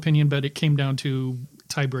personal opinion, but it came down to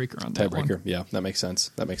tiebreaker on that one. Yeah, that makes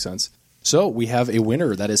sense. So we have a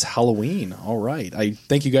winner. That is Halloween. All right. I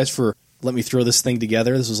thank you guys for letting me throw this thing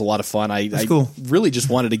together. This was a lot of fun. I really just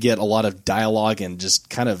wanted to get a lot of dialogue and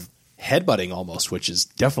just kind of headbutting almost, which is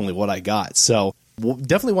definitely what I got. So We'll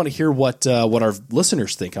definitely want to hear what our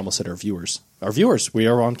listeners think. I almost said our viewers. Our viewers, we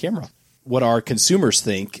are on camera. What our consumers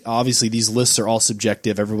think. Obviously, these lists are all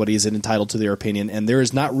subjective. Everybody is entitled to their opinion, and there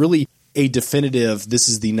is not really a definitive, this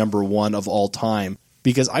is the number one of all time,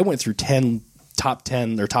 because I went through top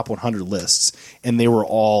 10 or top 100 lists, and they were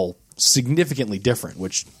all significantly different,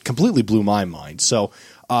 which completely blew my mind. So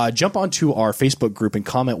jump onto our Facebook group and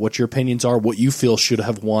comment what your opinions are, what you feel should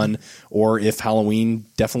have won, or if Halloween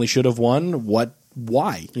definitely should have won,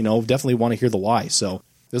 why. Definitely want to hear the why. So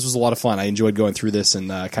this was a lot of fun. I enjoyed going through this and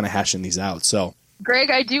kind of hashing these out. So,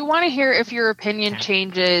 Greg, I do want to hear if your opinion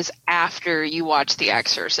changes after you watch The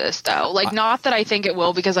Exorcist, though. Not that I think it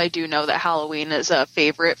will, because I do know that Halloween is a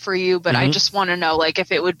favorite for you, but I just want to know,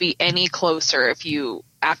 if it would be any closer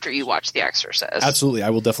after you watch The Exorcist. Absolutely.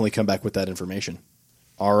 I will definitely come back with that information.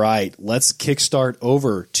 All right. Let's kickstart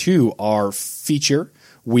over to our feature.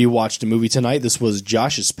 We watched a movie tonight. This was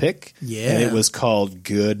Josh's pick. Yeah. And it was called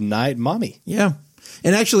Good Night, Mommy. Yeah.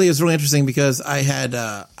 And actually, it's really interesting because I had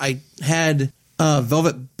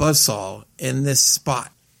Velvet Buzzsaw in this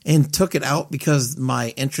spot and took it out because my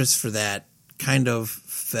interest for that kind of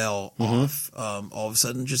fell off all of a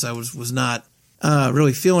sudden. Just I was not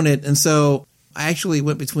really feeling it. And so I actually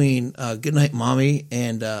went between Good Night, Mommy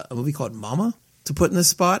and a movie called Mama to put in this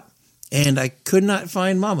spot. And I could not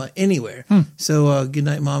find Mama anywhere. So Good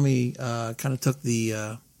Night, Mommy kind of took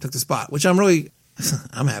the spot, which I'm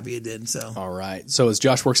happy it did. So all right. So as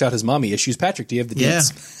Josh works out his mommy issues, Patrick, do you have the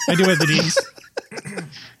deets? I do have the deets.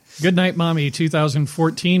 Good Night, Mommy,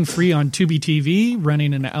 2014, free on Tubi TV,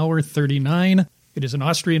 running an hour 39. It is an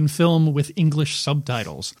Austrian film with English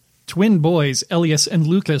subtitles. Twin boys, Elias and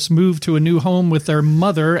Lucas, move to a new home with their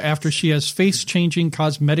mother after she has face-changing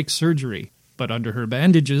cosmetic surgery. But under her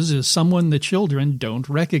bandages is someone the children don't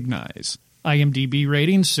recognize. IMDb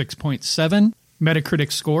rating 6.7,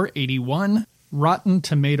 Metacritic score 81, Rotten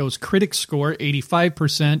Tomatoes critic score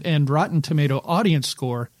 85%, and Rotten Tomato audience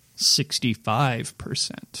score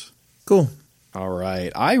 65%. Cool. All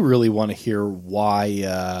right. I really want to hear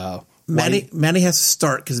why Maddie has to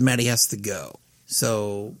start because Maddie has to go.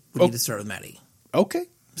 So we need to start with Maddie. Okay.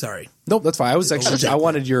 Sorry. Nope, that's fine. I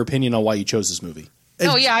wanted your opinion on why you chose this movie.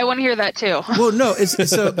 Oh, yeah, I want to hear that, too. Well, no,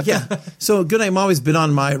 So Good Night, Mommy's been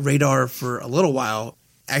on my radar for a little while.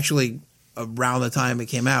 Actually, around the time it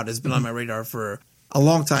came out, it's been on my radar for a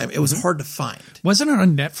long time. It was hard to find. Wasn't it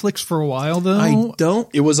on Netflix for a while, though?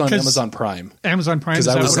 It was on Amazon Prime. Amazon Prime.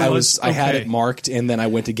 Because I had it marked, and then I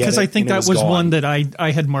went to get it. Because I think that was gone. One that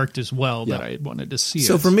I had marked as well that I wanted to see.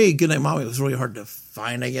 So for me, Good Night, Mommy was really hard to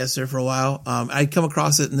find, I guess, there for a while. I'd come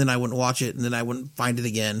across it, and then I wouldn't watch it, and then I wouldn't find it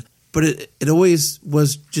again. But it always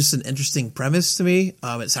was just an interesting premise to me.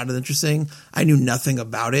 It sounded interesting. I knew nothing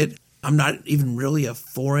about it. I'm not even really a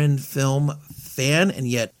foreign film fan, and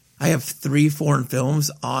yet I have 3 foreign films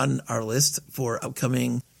on our list for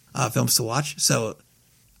upcoming films to watch. So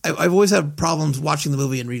I've always had problems watching the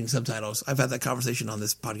movie and reading subtitles. I've had that conversation on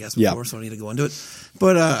this podcast before, so I need to go into it.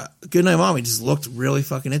 But Good Night, Mommy just looked really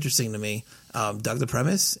fucking interesting to me. Dug the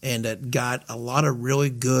premise, and it got a lot of really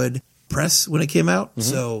good press when it came out.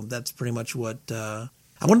 So that's pretty much what I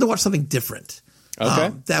wanted to watch something different.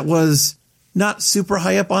 Okay. That was not super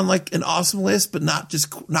high up on an awesome list, but not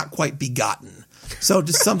quite begotten. So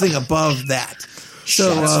just something above that.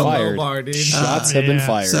 So Shots fired. Shots have been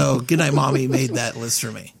fired. So Good Night, Mommy made that list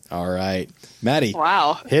for me. All right. Maddie.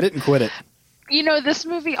 Wow. Hit it and quit it. This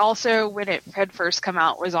movie also, when it had first come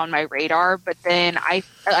out, was on my radar, but then I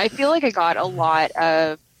feel like I got a lot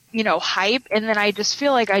of hype, and then I just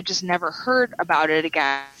feel like I just never heard about it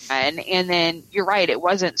again. And then you're right, it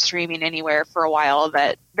wasn't streaming anywhere for a while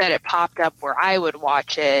that it popped up where I would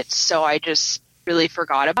watch it, so I just really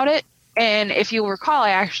forgot about it. And if you recall, I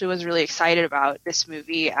actually was really excited about this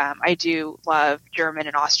movie. I do love German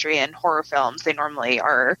and Austrian horror films. They normally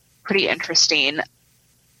are pretty interesting.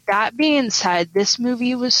 That being said, this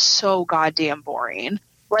movie was so goddamn boring.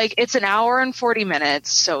 It's an hour and 40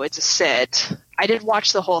 minutes, so it's a sit. I did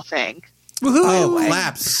watch the whole thing. Woohoo!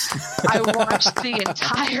 Laps. I watched the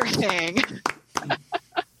entire thing.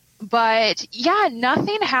 But, yeah,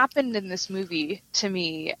 nothing happened in this movie to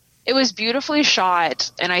me. It was beautifully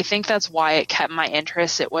shot, and I think that's why it kept my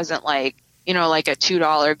interest. It wasn't like a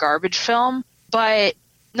 $2 garbage film. But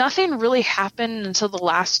nothing really happened until the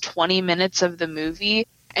last 20 minutes of the movie.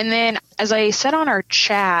 And then, as I said on our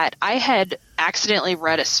chat, I had accidentally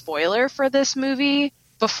read a spoiler for this movie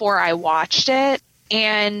before I watched it.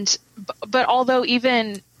 But although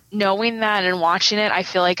even knowing that and watching it, I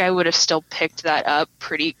feel like I would have still picked that up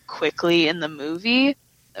pretty quickly in the movie.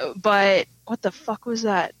 But what the fuck was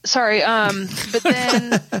that? Sorry. But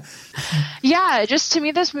then, yeah, just to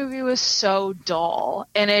me, this movie was so dull.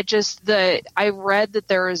 And I read that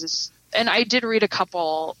there was this, and I did read a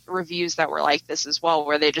couple reviews that were like this as well,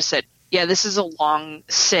 where they just said, yeah, this is a long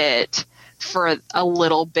sit for a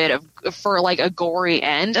little bit for like a gory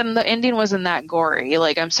end. And the ending wasn't that gory.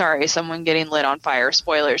 Like, I'm sorry, someone getting lit on fire,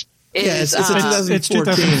 spoilers. It's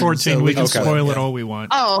 2014. So we can spoil it all we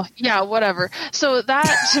want. Oh, yeah, whatever. So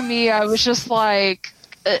that, to me, I was just like,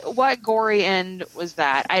 what gory end was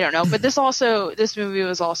that? I don't know. But this movie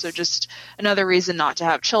was also just another reason not to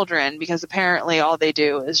have children, because apparently all they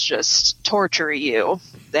do is just torture you.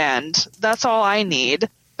 And that's all I need.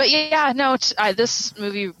 But yeah, no, this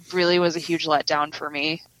movie really was a huge letdown for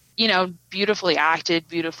me. You know, beautifully acted,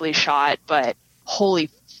 beautifully shot, but holy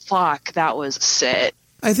fuck, that was sit.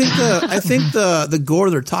 I think the gore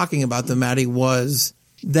they're talking about, though, Maddie, was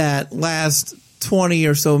that last 20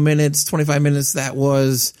 or so minutes, 25 minutes, that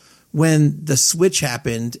was when the switch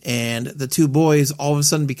happened and the two boys all of a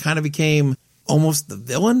sudden became almost the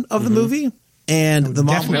villain of the movie. And the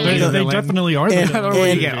mom, they definitely are.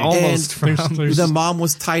 The mom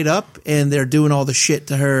was tied up and they're doing all the shit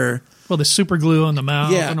to her. Well, the super glue on the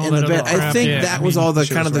mouth and all that other crap. I think that was all the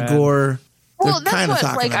kind of the gore. Well, that's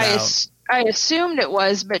what, like, I assumed it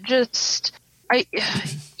was, but just,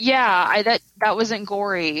 that wasn't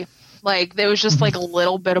gory. Like, there was just like a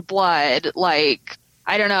little bit of blood. Like,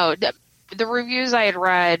 I don't know. The reviews I had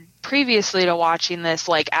read previously to watching this,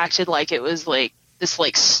 like, acted like it was like this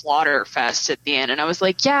like slaughter fest at the end. And I was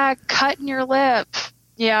like, yeah, cutting your lip.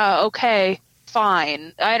 Yeah, okay,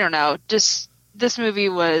 fine. I don't know. Just, this movie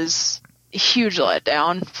was a huge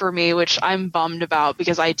letdown for me, which I'm bummed about,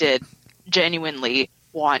 because I did genuinely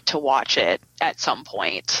want to watch it at some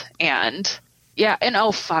point. And yeah, and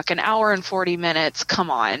oh fuck, an hour and 40 minutes.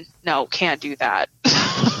 Come on. No, can't do that.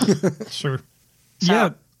 Sure. So, yeah.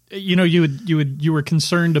 You know, you were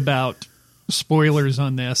concerned about spoilers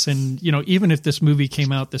on this, and you know, even if this movie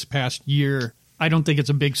came out this past year, I don't think it's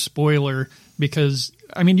a big spoiler, because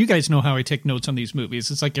I mean, you guys know how I take notes on these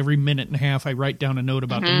movies. It's like every minute and a half I write down a note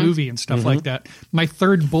about the movie and stuff like that. My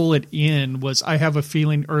third bullet in was, I have a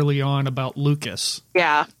feeling early on about Lucas.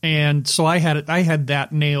 Yeah. And so I had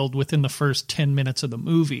that nailed within the first 10 minutes of the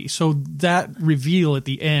movie. So that reveal at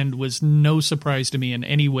the end was no surprise to me in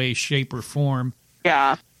any way, shape, or form.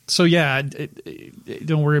 Yeah. So yeah,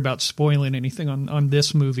 don't worry about spoiling anything on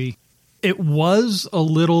this movie. It was a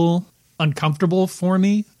little uncomfortable for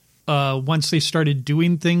me once they started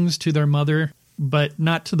doing things to their mother, but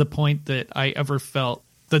not to the point that I ever felt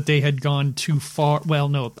that they had gone too far. Well,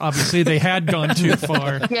 no, obviously they had gone too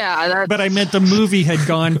far. Yeah, but I meant the movie had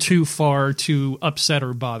gone too far to upset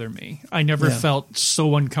or bother me. I never felt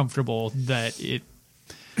so uncomfortable that it.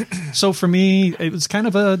 So for me, it was kind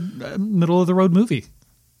of a middle of the road movie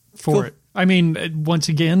for it. I mean, once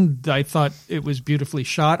again, I thought it was beautifully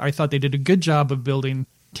shot. I thought they did a good job of building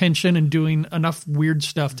tension and doing enough weird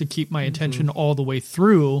stuff to keep my attention all the way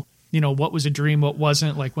through. You know, what was a dream, what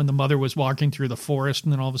wasn't, like when the mother was walking through the forest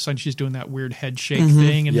and then all of a sudden she's doing that weird head shake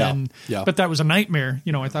thing. And but that was a nightmare.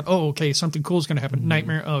 You know, I thought, oh, okay, something cool is going to happen.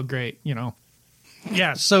 Nightmare. Oh, great. You know,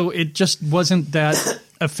 yeah. So it just wasn't that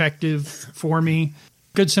effective for me.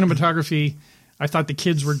 Good cinematography. I thought the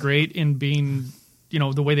kids were great in being, you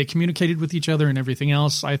know, the way they communicated with each other and everything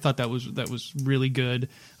else. I thought that was really good.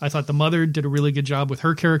 I thought the mother did a really good job with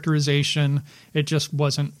her characterization. It just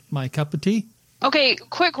wasn't my cup of tea. Okay,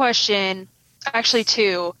 quick question. Actually,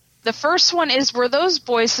 two. The first one is, were those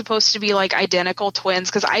boys supposed to be like identical twins?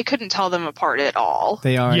 Because I couldn't tell them apart at all.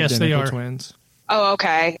 They are. Yes, they are twins. Oh,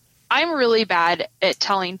 okay. I'm really bad at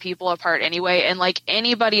telling people apart anyway, and like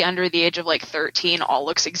anybody under the age of like 13 all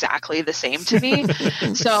looks exactly the same to me.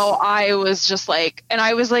 So I was just like, and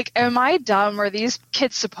I was like, am I dumb? Are these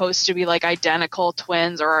kids supposed to be like identical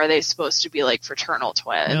twins, or are they supposed to be like fraternal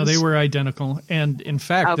twins? No, they were identical. And in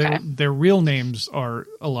fact, their real names are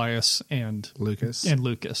Elias and Lucas.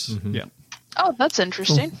 Yeah. Oh, that's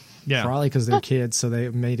interesting. Cool. Yeah. Probably because they're kids, so they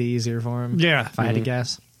made it easier for them. Yeah. If I had to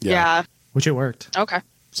guess. Yeah. Which it worked. Okay.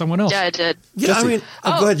 Someone else. Yeah, it did. Yeah, Jesse. I mean,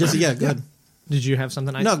 go ahead, Jesse. Yeah, go ahead. Did you have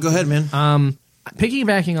something? No, go ahead, man.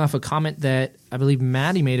 Piggybacking off a comment that I believe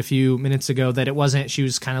Maddie made a few minutes ago, that it wasn't, she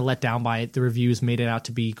was kind of let down by it. The reviews made it out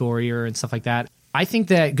to be gorier and stuff like that. I think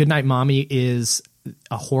that Goodnight Mommy is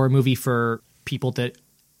a horror movie for people that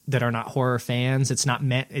are not horror fans. It's not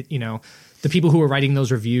meant, you know, the people who are writing those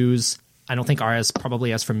reviews, I don't think are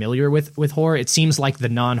probably as familiar with horror. It seems like the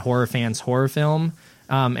non-horror fans' horror film.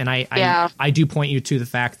 And I do point you to the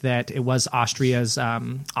fact that it was Austria's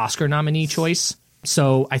Oscar nominee choice.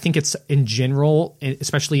 So I think it's in general,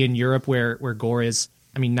 especially in Europe where gore is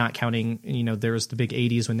I mean, not counting, there was the big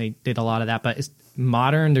 80s when they did a lot of that, but it's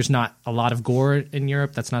modern. There's not a lot of gore in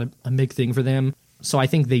Europe. That's not a big thing for them. So I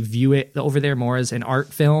think they view it over there more as an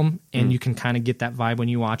art film, and you can kind of get that vibe when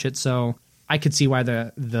you watch it. So I could see why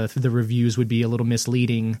the reviews would be a little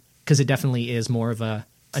misleading, because it definitely is more of a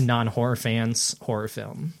non-horror fan's horror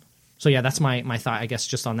film. So yeah, that's my thought, I guess,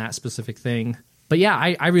 just on that specific thing. But yeah,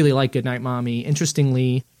 I really like Goodnight Mommy.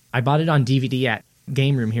 Interestingly, I bought it on DVD at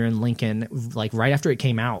Game Room here in Lincoln, like right after it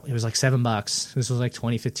came out. It was like $7. This was like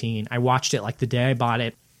 2015. I watched it like the day I bought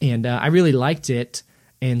it, and I really liked it.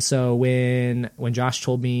 And so when Josh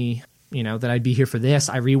told me, that I'd be here for this,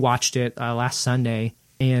 I rewatched it last Sunday.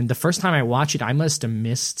 And the first time I watched it, I must have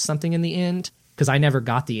missed something in the end, because I never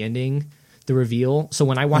got the ending, the reveal. So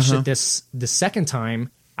when I watched it the second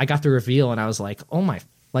time, I got the reveal, and I was like, oh my,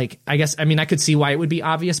 like, I could see why it would be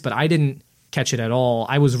obvious, but I didn't catch it at all.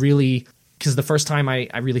 I was really, because the first time I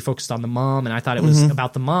really focused on the mom, and I thought it was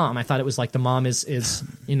about the mom. I thought it was like the mom is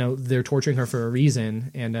they're torturing her for a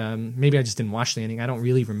reason, and maybe I just didn't watch the ending. I don't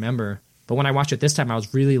really remember. But when I watched it this time, I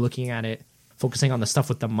was really looking at it, focusing on the stuff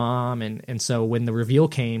with the mom, and so when the reveal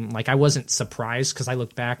came, like, I wasn't surprised, because I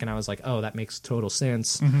looked back and I was like, oh, that makes total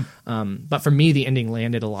sense. But for me, the ending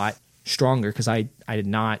landed a lot stronger, because I did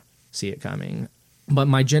not see it coming. But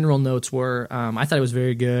my general notes were, I thought it was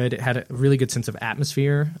very good. It had a really good sense of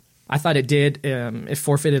atmosphere. I thought it did. It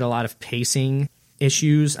forfeited a lot of pacing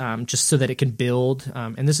issues, just so that it can build,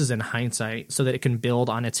 and this is in hindsight, so that it can build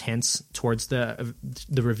on its hints towards the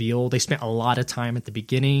reveal. They spent a lot of time at the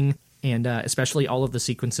beginning, and especially all of the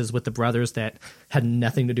sequences with the brothers that had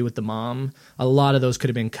nothing to do with the mom. A lot of those could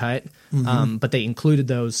have been cut, but they included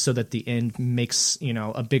those so that the end makes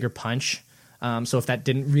a bigger punch. So if that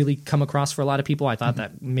didn't really come across for a lot of people, I thought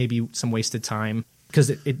that maybe some wasted time, because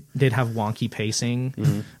it did have wonky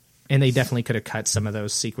pacing. And they definitely could have cut some of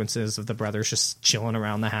those sequences of the brothers just chilling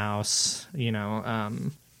around the house,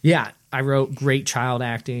 Yeah, I wrote great child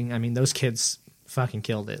acting. I mean, those kids fucking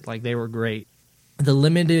killed it. Like, they were great. The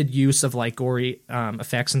limited use of, like, gory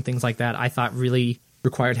effects and things like that, I thought really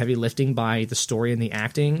required heavy lifting by the story and the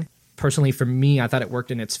acting. Personally, for me, I thought it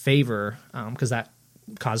worked in its favor, because that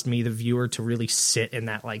caused me, the viewer, to really sit in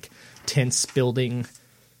that, like, tense building.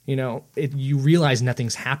 You realize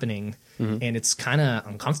nothing's happening, and it's kind of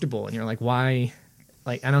uncomfortable, and you're like, why?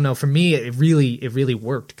 Like, I don't know. For me, it really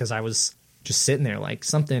worked, because I was just sitting there like,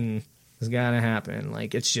 something has got to happen.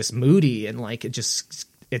 Like, it's just moody, and like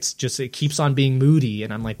it keeps on being moody,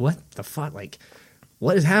 and I'm like, what the fuck? Like,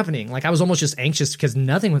 what is happening? Like, I was almost just anxious because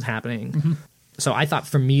nothing was happening. So I thought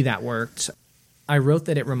for me that worked. I wrote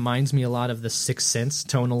that it reminds me a lot of The Sixth Sense,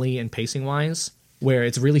 tonally and pacing wise, where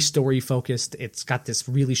it's really story focused. It's got this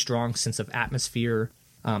really strong sense of atmosphere,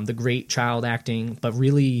 the great child acting, but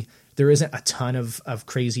really there isn't a ton of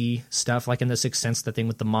crazy stuff like in The Sixth Sense, the thing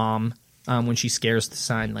with the mom when she scares the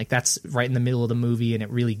son. Like, that's right in the middle of the movie, and it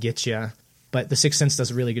really gets you. But The Sixth Sense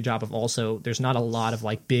does a really good job of also, there's not a lot of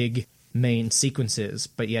like big main sequences,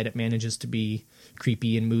 but yet it manages to be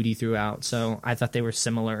creepy and moody throughout. So I thought they were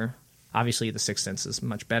similar. Obviously, The Sixth Sense is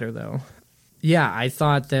much better, though. Yeah, I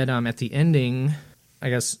thought that at the ending, I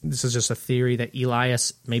guess this is just a theory, that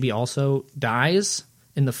Elias maybe also dies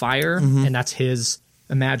in the fire, and that's his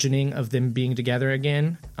imagining of them being together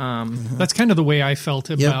again. That's kind of the way I felt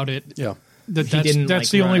about it. Yeah, that's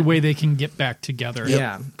the only way they can get back together.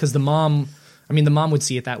 Yeah, because the mom would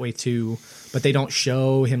see it that way too, but they don't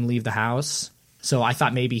show him leave the house. So I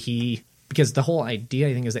thought maybe because the whole idea,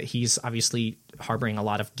 I think, is that he's obviously harboring a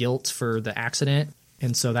lot of guilt for the accident,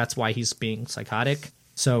 and so that's why he's being psychotic.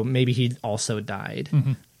 So maybe he also died.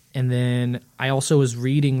 And then I also was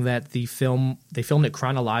reading that they filmed it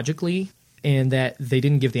chronologically, and that they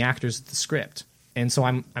didn't give the actors the script. And so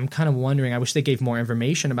I'm kind of wondering, I wish they gave more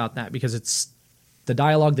information about that, because it's the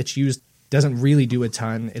dialogue that's used doesn't really do a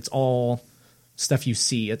ton. It's all stuff you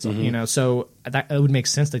see. It's so that it would make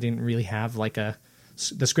sense they didn't really have like the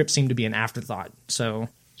script seemed to be an afterthought. So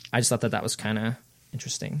I just thought that was kind of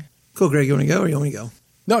interesting. Cool, Greg. You want to go, or you want me to go?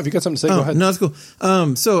 No, if you got something to say, go ahead. No, it's cool.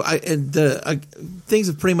 So things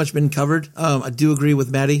have pretty much been covered. I do agree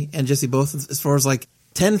with Maddie and Jesse both, as far as like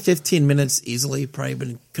 10, 15 minutes easily could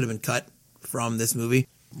have been cut from this movie.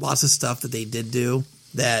 Lots of stuff that they did do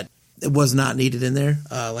that it was not needed in there.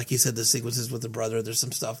 Like you said, the sequences with the brother, there's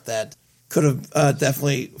some stuff that could have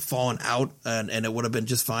definitely fallen out, and it would have been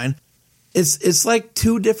just fine. It's like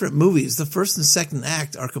two different movies. The first and second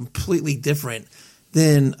act are completely different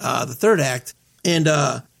than the third act. And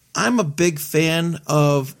I'm a big fan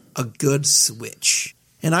of a good switch.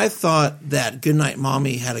 And I thought that Goodnight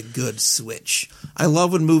Mommy had a good switch. I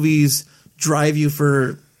love when movies drive you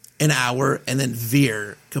for an hour and then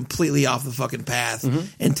veer completely off the fucking path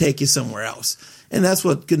and take you somewhere else. And that's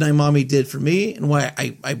what Goodnight Mommy did for me, and why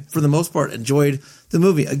I for the most part, enjoyed the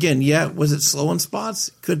movie. Again, yeah, was it slow in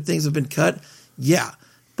spots? Could things have been cut? Yeah.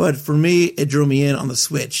 But for me, it drew me in on the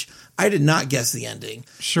switch. I did not guess the ending.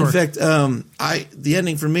 Sure. In fact, the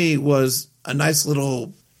ending for me was a nice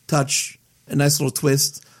little touch, a nice little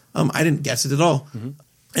twist. I didn't guess it at all. And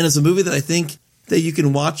it's a movie that I think that you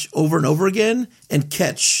can watch over and over again and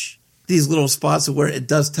catch these little spots where it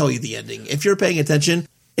does tell you the ending. If you're paying attention,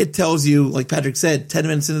 it tells you, like Patrick said, 10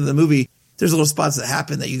 minutes into the movie, there's little spots that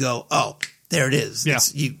happen that you go, oh, there it is. Yeah.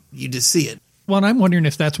 You just see it. Well, and I'm wondering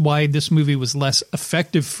if that's why this movie was less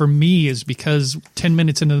effective for me, is because 10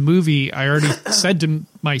 minutes into the movie, I already said to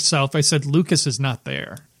myself, I said, Lucas is not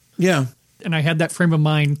there. Yeah. And I had that frame of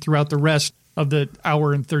mind throughout the rest of the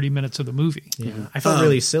hour and 30 minutes of the movie. Yeah, I felt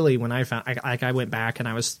really silly when I found I went back and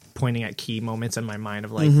I was pointing at key moments in my mind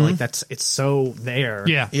of like it's so there.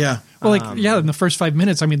 Yeah. Yeah. Well, in the first 5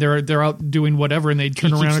 minutes, I mean, they're out doing whatever, and they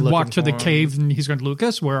turn around and walk to the cave, and he's going,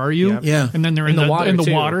 Lucas, where are you? Yep. Yeah. And then they're in the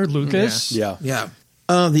water, Lucas. Yeah. Yeah.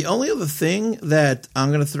 The only other thing that I'm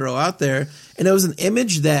going to throw out there, and it was an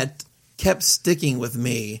image that kept sticking with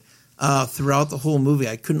me throughout the whole movie,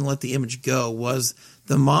 I couldn't let the image go, was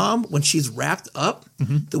the mom, when she's wrapped up,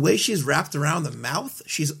 the way she's wrapped around the mouth,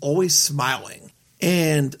 she's always smiling.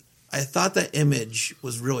 And I thought that image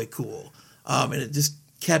was really cool. And it just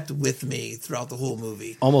kept with me throughout the whole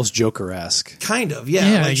movie. Almost Joker-esque. Kind of,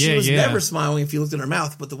 yeah. Like she was never smiling if you looked in her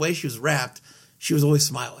mouth, but the way she was wrapped, she was always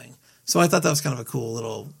smiling. So I thought that was kind of a cool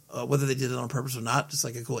little, whether they did it on purpose or not, just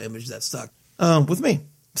like a cool image that stuck with me.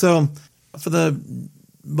 So for the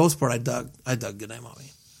most part, I dug Goodnight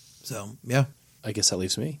Mommy. So, yeah. I guess that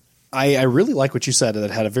leaves me. I really like what you said, that it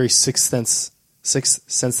had a very Sixth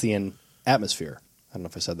Sense-ian atmosphere. I don't know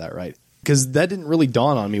if I said that right. Because that didn't really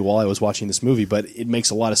dawn on me while I was watching this movie, but it makes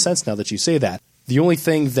a lot of sense now that you say that. The only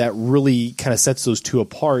thing that really kind of sets those two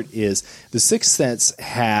apart is The Sixth Sense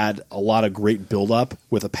had a lot of great build-up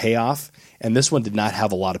with a payoff, and this one did not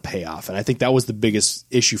have a lot of payoff. And I think that was the biggest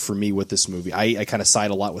issue for me with this movie. I kind of side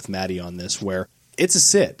a lot with Maddie on this, where it's a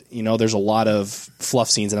sit. You know, there's a lot of fluff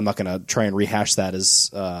scenes, and I'm not going to try and rehash that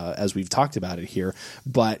as we've talked about it here.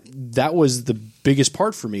 But that was the biggest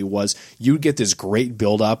part for me, was you get this great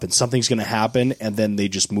build-up, and something's going to happen, and then they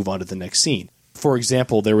just move on to the next scene. For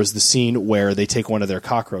example, there was the scene where they take one of their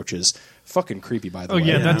cockroaches. Fucking creepy, by the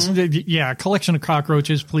way. That's a collection of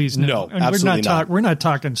cockroaches, please. No, absolutely not. We're not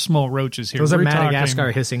talking small roaches here. Those are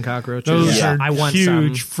Madagascar hissing cockroaches. Those are I want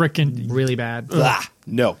huge, some freaking really bad.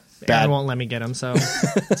 No. Bad. Aaron won't let me get them, so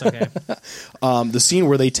it's okay. The scene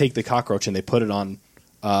where they take the cockroach and they put it on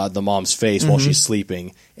the mom's face while she's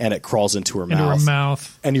sleeping, and it crawls into her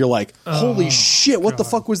mouth. And you're like, holy shit, what the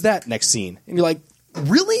fuck was that? Next scene. And you're like,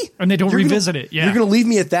 really? And they don't revisit it. Yeah. You're going to leave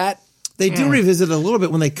me at that? They do revisit it a little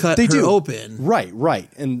bit when they cut her open. Right.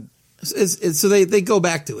 And so they go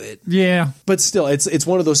back to it. Yeah. But still, it's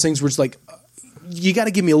one of those things where it's like, you got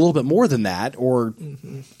to give me a little bit more than that, or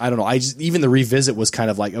I don't know. Even the revisit was kind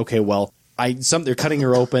of like, okay, well, they're cutting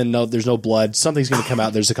her open. No, there's no blood. Something's going to come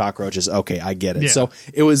out. There's the cockroaches. Okay, I get it. Yeah. So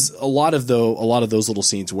it was a lot of those little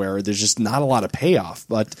scenes where there's just not a lot of payoff.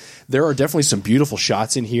 But there are definitely some beautiful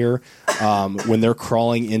shots in here when they're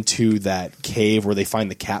crawling into that cave where they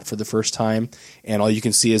find the cat for the first time, and all you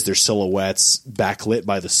can see is their silhouettes backlit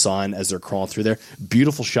by the sun as they're crawling through there.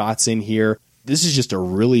 Beautiful shots in here. This is just a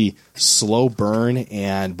really slow burn,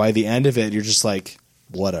 and by the end of it, you're just like,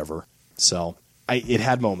 whatever. So it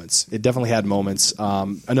had moments. It definitely had moments.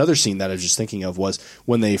 Another scene that I was just thinking of was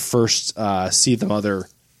when they first see the mother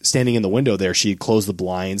standing in the window there. She had closed the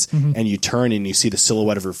blinds, and you turn and you see the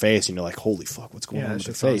silhouette of her face, and you're like, holy fuck, what's going on with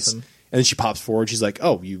her face? Awesome. And then she pops forward. She's like,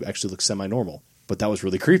 oh, you actually look semi-normal. But that was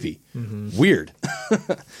really creepy. Weird.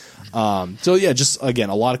 So yeah, just again,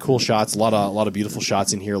 a lot of cool shots, a lot of beautiful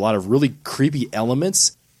shots in here, a lot of really creepy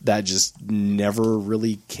elements that just never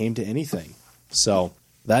really came to anything. So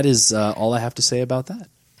that is all I have to say about that.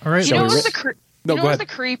 All right. You know what the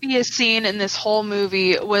creepiest scene in this whole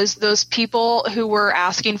movie was? Those people who were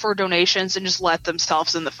asking for donations and just let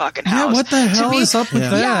themselves in the fucking house. Yeah, what the hell is up with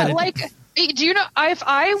that? Yeah, like, do you know, if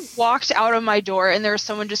I walked out of my door and there was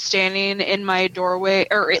someone just standing in my doorway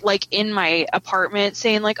or like in my apartment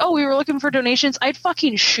saying like, oh, we were looking for donations, I'd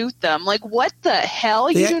fucking shoot them. Like, what the hell?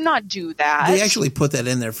 You do not do that. They actually put that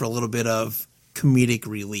in there for a little bit of comedic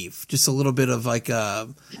relief, just a little bit of like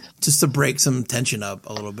just to break some tension up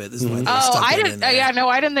a little bit. This is why I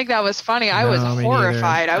didn't think that was funny. I was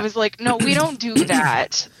horrified. I was like, no, we don't do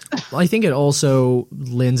that. Well, I think it also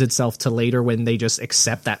lends itself to later when they just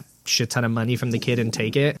accept that shit ton of money from the kid and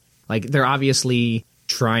take it. Like, they're obviously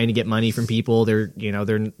trying to get money from people. They're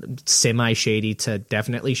semi shady to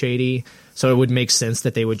definitely shady. So it would make sense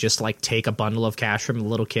that they would just like take a bundle of cash from the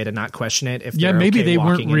little kid and not question it. If maybe they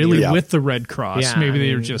weren't really in with the Red Cross. Yeah, maybe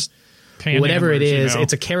they were just whatever it is.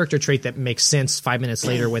 It's a character trait that makes sense 5 minutes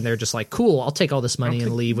later when they're just like, cool, I'll take all this money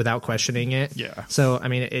and leave without questioning it. Yeah. So I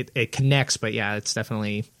mean, it connects, but yeah, it's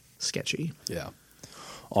definitely sketchy. Yeah.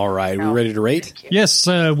 All right, we ready to rate? Yes,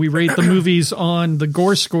 we rate the movies on the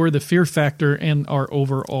gore score, the fear factor, and our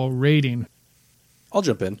overall rating. I'll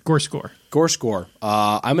jump in. Gore score. Gore score.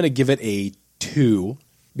 I'm going to give it a 2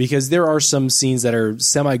 because there are some scenes that are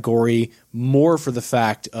semi-gory, more for the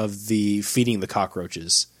fact of the feeding the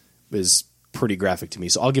cockroaches is pretty graphic to me.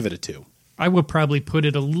 So I'll give it a 2. I would probably put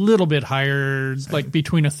it a little bit higher, like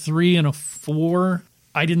between a 3 and a 4.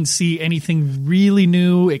 I didn't see anything really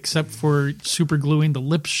new except for super gluing the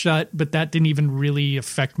lips shut, but that didn't even really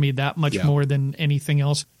affect me that much more than anything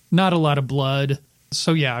else. Not a lot of blood.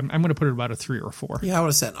 So yeah, I'm going to put it about a 3 or 4. Yeah, I would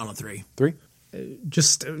have set on a 3. 3?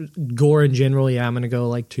 Just gore in general, yeah, I'm going to go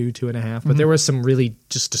like 2, 2.5. But there was some really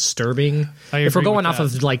just disturbing. If we're going off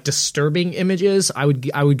of like disturbing images, I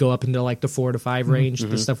would go up into like the 4 to 5 range.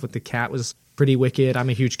 The stuff with the cat was pretty wicked. I'm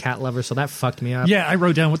a huge cat lover, so that fucked me up. Yeah, I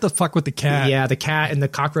wrote down, what the fuck with the cat? Yeah, the cat and the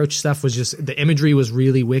cockroach stuff was just, the imagery was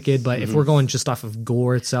really wicked, but if we're going just off of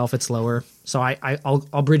gore itself, it's lower. So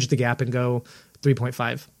I'll bridge the gap and go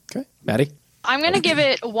 3.5. Okay. Maddie? I'm going to give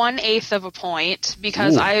it 1/8 of a point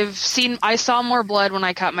because I saw more blood when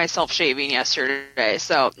I cut myself shaving yesterday.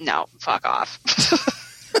 So no, fuck off.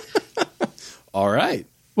 All right.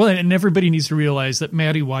 Well, and everybody needs to realize that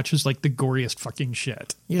Maddie watches like the goriest fucking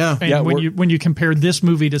shit. Yeah. And when you compare this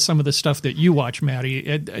movie to some of the stuff that you watch, Maddie,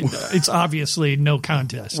 it's obviously no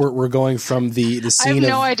contest. We're going from the scene I have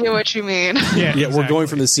no idea what you mean. Yeah, exactly. We're going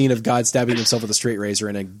from the scene of God stabbing himself with a straight razor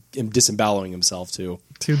and disemboweling himself to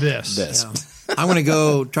this. Yeah. I'm going to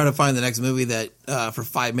go try to find the next movie that for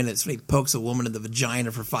 5 minutes when he pokes a woman in the vagina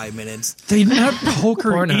for 5 minutes. They not poke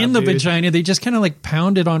her in the vagina. They just kind of like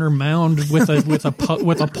pound it on her mound with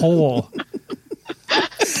a pole.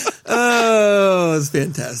 Oh, it's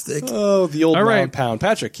fantastic. Oh, the old All right. round pound.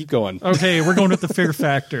 Patrick, keep going. Okay, we're going with the fear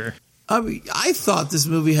factor. I mean, I thought this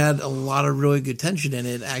movie had a lot of really good tension in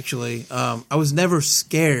it, actually. I was never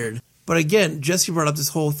scared. But again, Jesse brought up this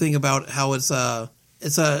whole thing about how it's a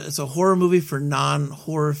horror movie for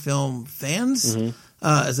non-horror film fans.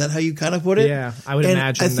 Is that how you kind of put it? Yeah, I would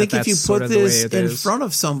imagine. I think if you put this in is. front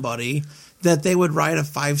of somebody, that they would write a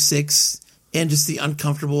 5-6 and just the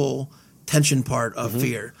uncomfortable tension part of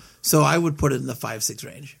fear. So I would put it in the 5-6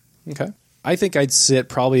 range. Okay. I think I'd sit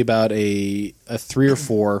probably about a 3 or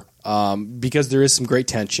 4 because there is some great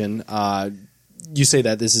tension. You say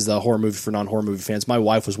that this is a horror movie for non-horror movie fans. My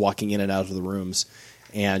wife was walking in and out of the rooms,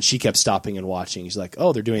 and she kept stopping and watching. She's like,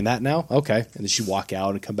 oh, they're doing that now? Okay. And then she'd walk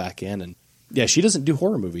out and come back in. And yeah, she doesn't do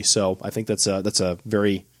horror movies, so I think that's a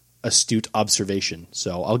very astute observation.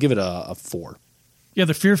 So I'll give it a 4. Yeah,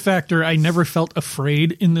 the fear factor, I never felt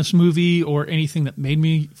afraid in this movie or anything that made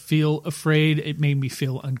me feel afraid. It made me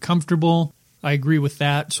feel uncomfortable. I agree with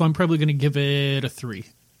that, so I'm probably going to give it a 3.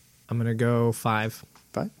 I'm going to go 5.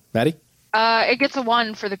 5. Maddie? It gets a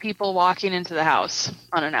 1 for the people walking into the house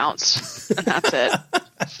unannounced, and that's it.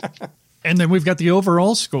 And then we've got the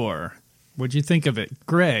overall score. What'd you think of it?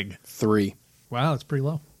 Greg? 3. Wow, it's pretty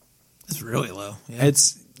low. It's really low. Yeah.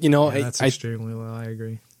 It's, that's extremely low. I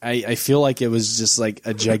agree. I feel like it was just like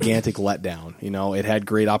a gigantic letdown. It had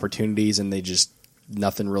great opportunities and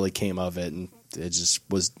nothing really came of it. And it just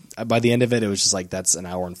was, by the end of it, it was just like, that's an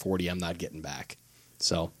hour and 40 I'm not getting back.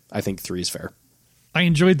 So I think 3 is fair. I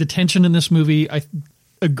enjoyed the tension in this movie. I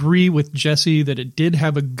agree with Jesse that it did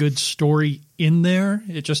have a good story in there.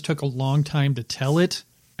 It just took a long time to tell it.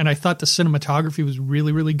 And I thought the cinematography was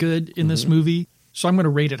really, really good in this movie. So I'm going to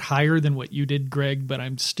rate it higher than what you did, Greg, but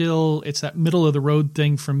it's that middle of the road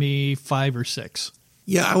thing for me, 5 or 6.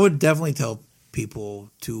 Yeah, I would definitely tell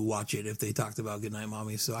people to watch it if they talked about Goodnight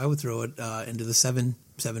Mommy. So I would throw it into the 7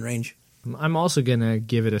 range. I'm also going to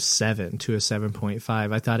give it a 7 to a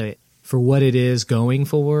 7.5. I thought it, for what it is going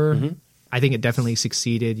for, I think it definitely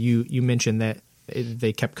succeeded. You mentioned that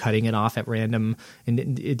they kept cutting it off at random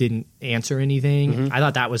and it didn't answer anything. I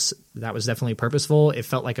thought that was definitely purposeful. It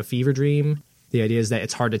felt like a fever dream. The idea is that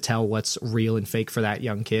it's hard to tell what's real and fake for that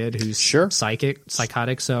young kid who's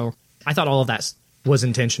psychotic. So I thought all of that was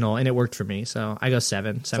intentional and it worked for me. So I go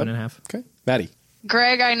 7.5. Okay. Maddie?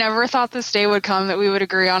 Greg, I never thought this day would come that we would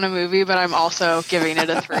agree on a movie, but I'm also giving it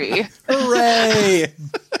a 3. Hooray!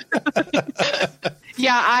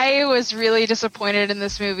 Yeah, I was really disappointed in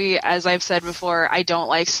this movie. As I've said before, I don't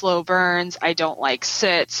like slow burns. I don't like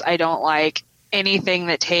sits. I don't like anything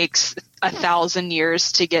that takes 1,000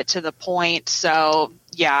 years to get to the point. So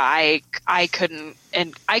yeah, I couldn't,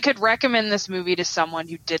 and I could recommend this movie to someone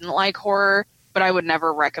who didn't like horror, but I would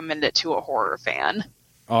never recommend it to a horror fan.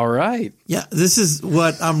 All right. Yeah, this is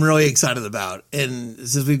what I'm really excited about. And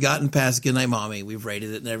since we've gotten past Goodnight Mommy, we've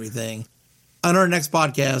rated it and everything. On our next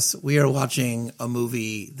podcast, we are watching a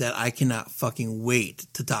movie that I cannot fucking wait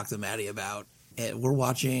to talk to Maddie about. And we're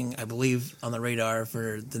watching, I believe, on the radar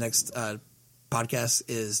for the next podcast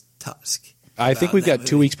is Tusk. I think we've got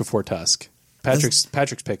 2 weeks before Tusk.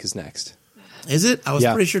 Patrick's pick is next. Is it? I was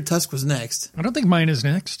pretty sure Tusk was next. I don't think mine is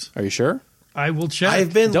next. Are you sure? I will check.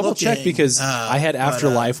 I've been double looking, check because I had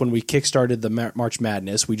Afterlife when we kickstarted the March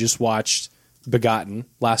Madness. We just watched Begotten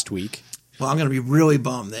last week. Well, I'm going to be really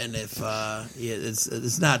bummed then if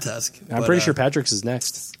it's not Tusk. I'm pretty sure Patrick's is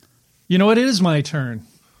next. You know what? It is my turn.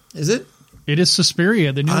 Is it? It is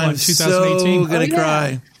Suspiria, the new one, 2018. I'm so going to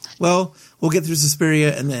cry. Well, we'll get through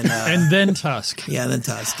Suspiria and then... and then Tusk. Yeah, and then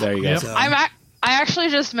Tusk. There you go. Yep. So, I actually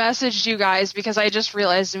just messaged you guys because I just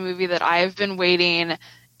realized a movie that I've been waiting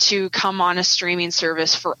to come on a streaming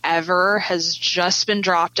service forever has just been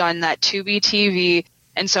dropped on that Tubi TV,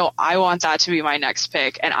 and so I want that to be my next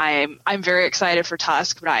pick. And I'm very excited for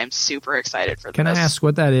Tusk, but I am super excited for this. Can I ask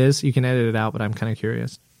what that is? You can edit it out, but I'm kind of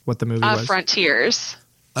curious what the movie was. Frontiers.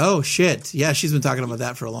 Oh, shit. Yeah, she's been talking about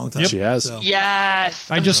that for a long time. Yep. She has. So. Yes.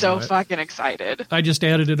 I'm so fucking excited. I just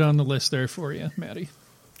added it on the list there for you, Maddie.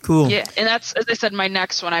 Cool. Yeah, and that's, as I said, my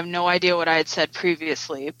next one. I have no idea what I had said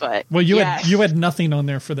previously, but well, you had nothing on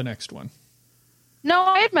there for the next one. No,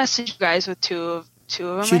 I had messaged you guys with two of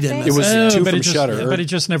them. She did. It was two from Shudder, Shudder, but it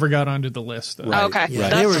just never got onto the list. Though. Right. Okay, Yeah,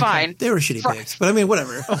 that's fine. They were shitty picks, but I mean,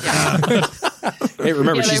 whatever. Hey,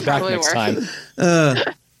 remember, Yeah, she's they back probably next were.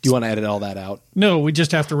 time. Do you want to edit all that out? No, we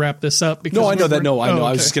just have to wrap this up. Because No, I know that. No, I know. Oh, I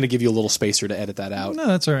was okay. just going to give you a little spacer to edit that out. No,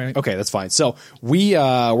 that's all right. Okay, that's fine. So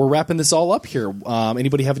we're wrapping this all up here.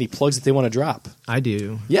 Anybody have any plugs that they want to drop? I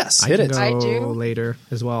do. Yes, I hit can it. go I do. later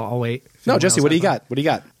as well. I'll wait. No, Jesse, what do you got? What do you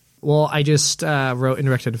got? Well, I just wrote and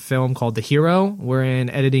directed a film called The Hero. We're in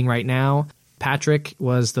editing right now. Patrick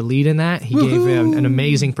was the lead in that. He gave an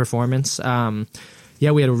amazing performance. Yeah,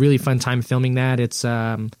 we had a really fun time filming that. It's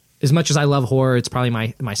as much as I love horror, it's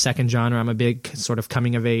probably my second genre. I'm a big sort of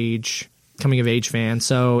coming of age fan.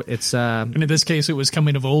 So it's And in this case, it was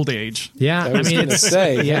coming of old age. yeah. I was going to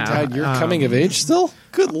say, yeah, God, you're coming of age still?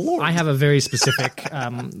 Good Lord. I have a very specific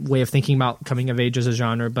way of thinking about coming of age as a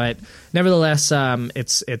genre, but nevertheless,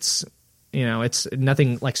 it's you know, it's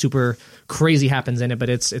nothing like super crazy happens in it, but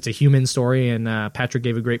it's a human story, and Patrick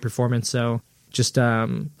gave a great performance. So just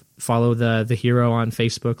follow the Hero on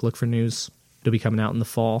Facebook. Look for news. It'll be coming out in the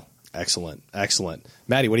fall. Excellent.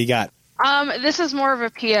 Maddie, what do you got? This is more of a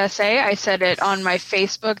PSA. I said it on my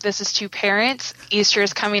Facebook. This is to parents. Easter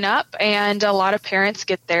is coming up, and a lot of parents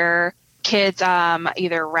get their kids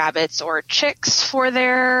either rabbits or chicks for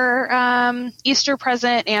their Easter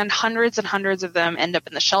present, and hundreds of them end up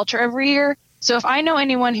in the shelter every year. So if I know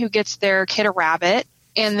anyone who gets their kid a rabbit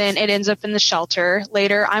and then it ends up in the shelter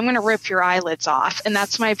later, I'm going to rip your eyelids off. And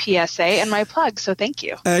that's my PSA and my plug. So thank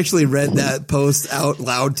you. I actually read that post out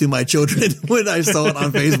loud to my children when I saw it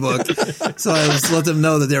on Facebook. So I just let them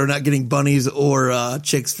know that they were not getting bunnies or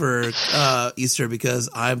chicks for Easter because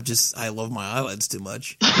I love my eyelids too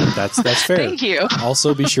much. That's fair. Thank you.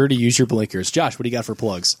 Also, be sure to use your blinkers. Josh, what do you got for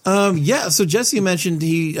plugs? Yeah, so Jesse mentioned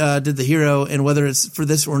he did The Hero, and whether it's for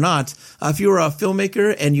this or not, if you're a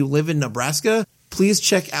filmmaker and you live in Nebraska, please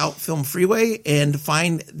check out Film Freeway and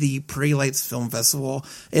find the Prairie Lights Film Festival.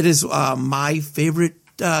 It is my favorite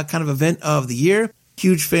kind of event of the year.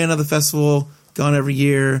 Huge fan of the festival. Gone every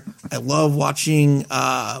year. I love watching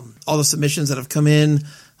all the submissions that have come in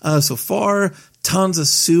so far. Tons of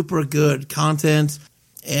super good content.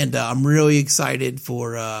 And I'm really excited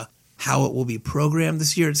for how it will be programmed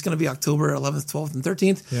this year. It's going to be October 11th, 12th, and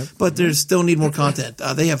 13th, Yep. but there's still need more content.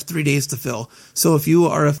 They have 3 days to fill. So if you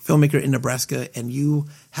are a filmmaker in Nebraska and you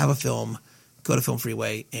have a film, go to Film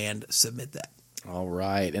Freeway and submit that. All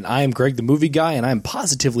right. And I am Greg the Movie Guy, and I'm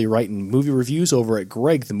positively writing movie reviews over at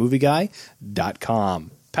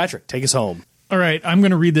gregthemovieguy.com. Patrick, take us home. All right, I'm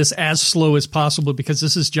going to read this as slow as possible because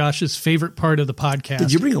this is Josh's favorite part of the podcast.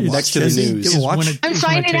 Did you bring a watch? Next to the Jesse? news. Do you have a watch? I'm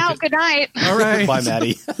signing out. Good night. All right. Bye,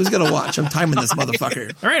 Maddie. Who's got a watch? I'm timing this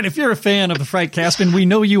motherfucker. All right, if you're a fan of the Frightcast, and we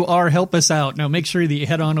know you are, help us out. Now, make sure that you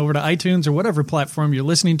head on over to iTunes or whatever platform you're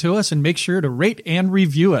listening to us, and make sure to rate and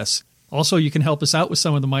review us. Also, you can help us out with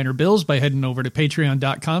some of the minor bills by heading over to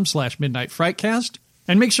patreon.com/MidnightFrightcast.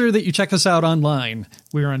 And make sure that you check us out online.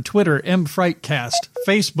 We are on Twitter, MFrightcast,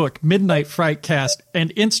 Facebook, Midnight Frightcast, and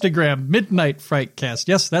Instagram, Midnight Frightcast.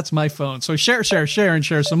 Yes, that's my phone. So share, and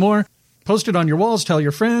share some more. Post it on your walls, tell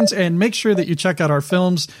your friends, and make sure that you check out our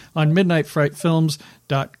films on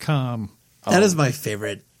midnightfrightfilms.com. That is my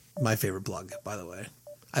favorite blog, by the way.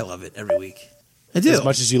 I love it every week. I do. As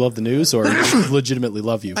much as you love the news, or legitimately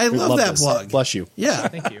love you? I love that plug. Bless you. Yeah.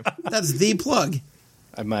 Thank you. That's the plug.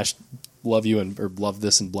 I mashed love you or love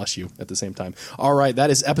this and bless you at the same time. All right,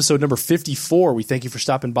 that is episode number 54. We thank you for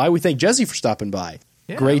stopping by. We thank Jesse for stopping by.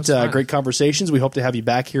 Yeah, great conversations. We hope to have you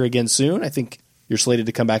back here again soon. I think you're slated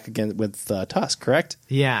to come back again with Tusk, correct?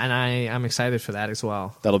 Yeah, and I'm excited for that as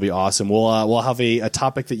well. That'll be awesome. We'll have a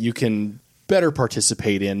topic that you can better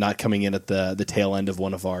participate in, not coming in at the tail end of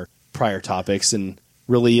one of our prior topics, and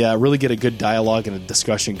really get a good dialogue and a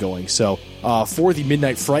discussion going. So for the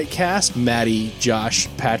Midnight Fright cast, Maddie, Josh,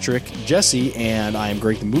 Patrick, Jesse, and I am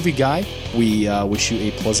Greg the Movie Guy, we wish you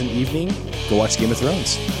a pleasant evening. Go watch Game of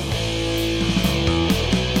Thrones.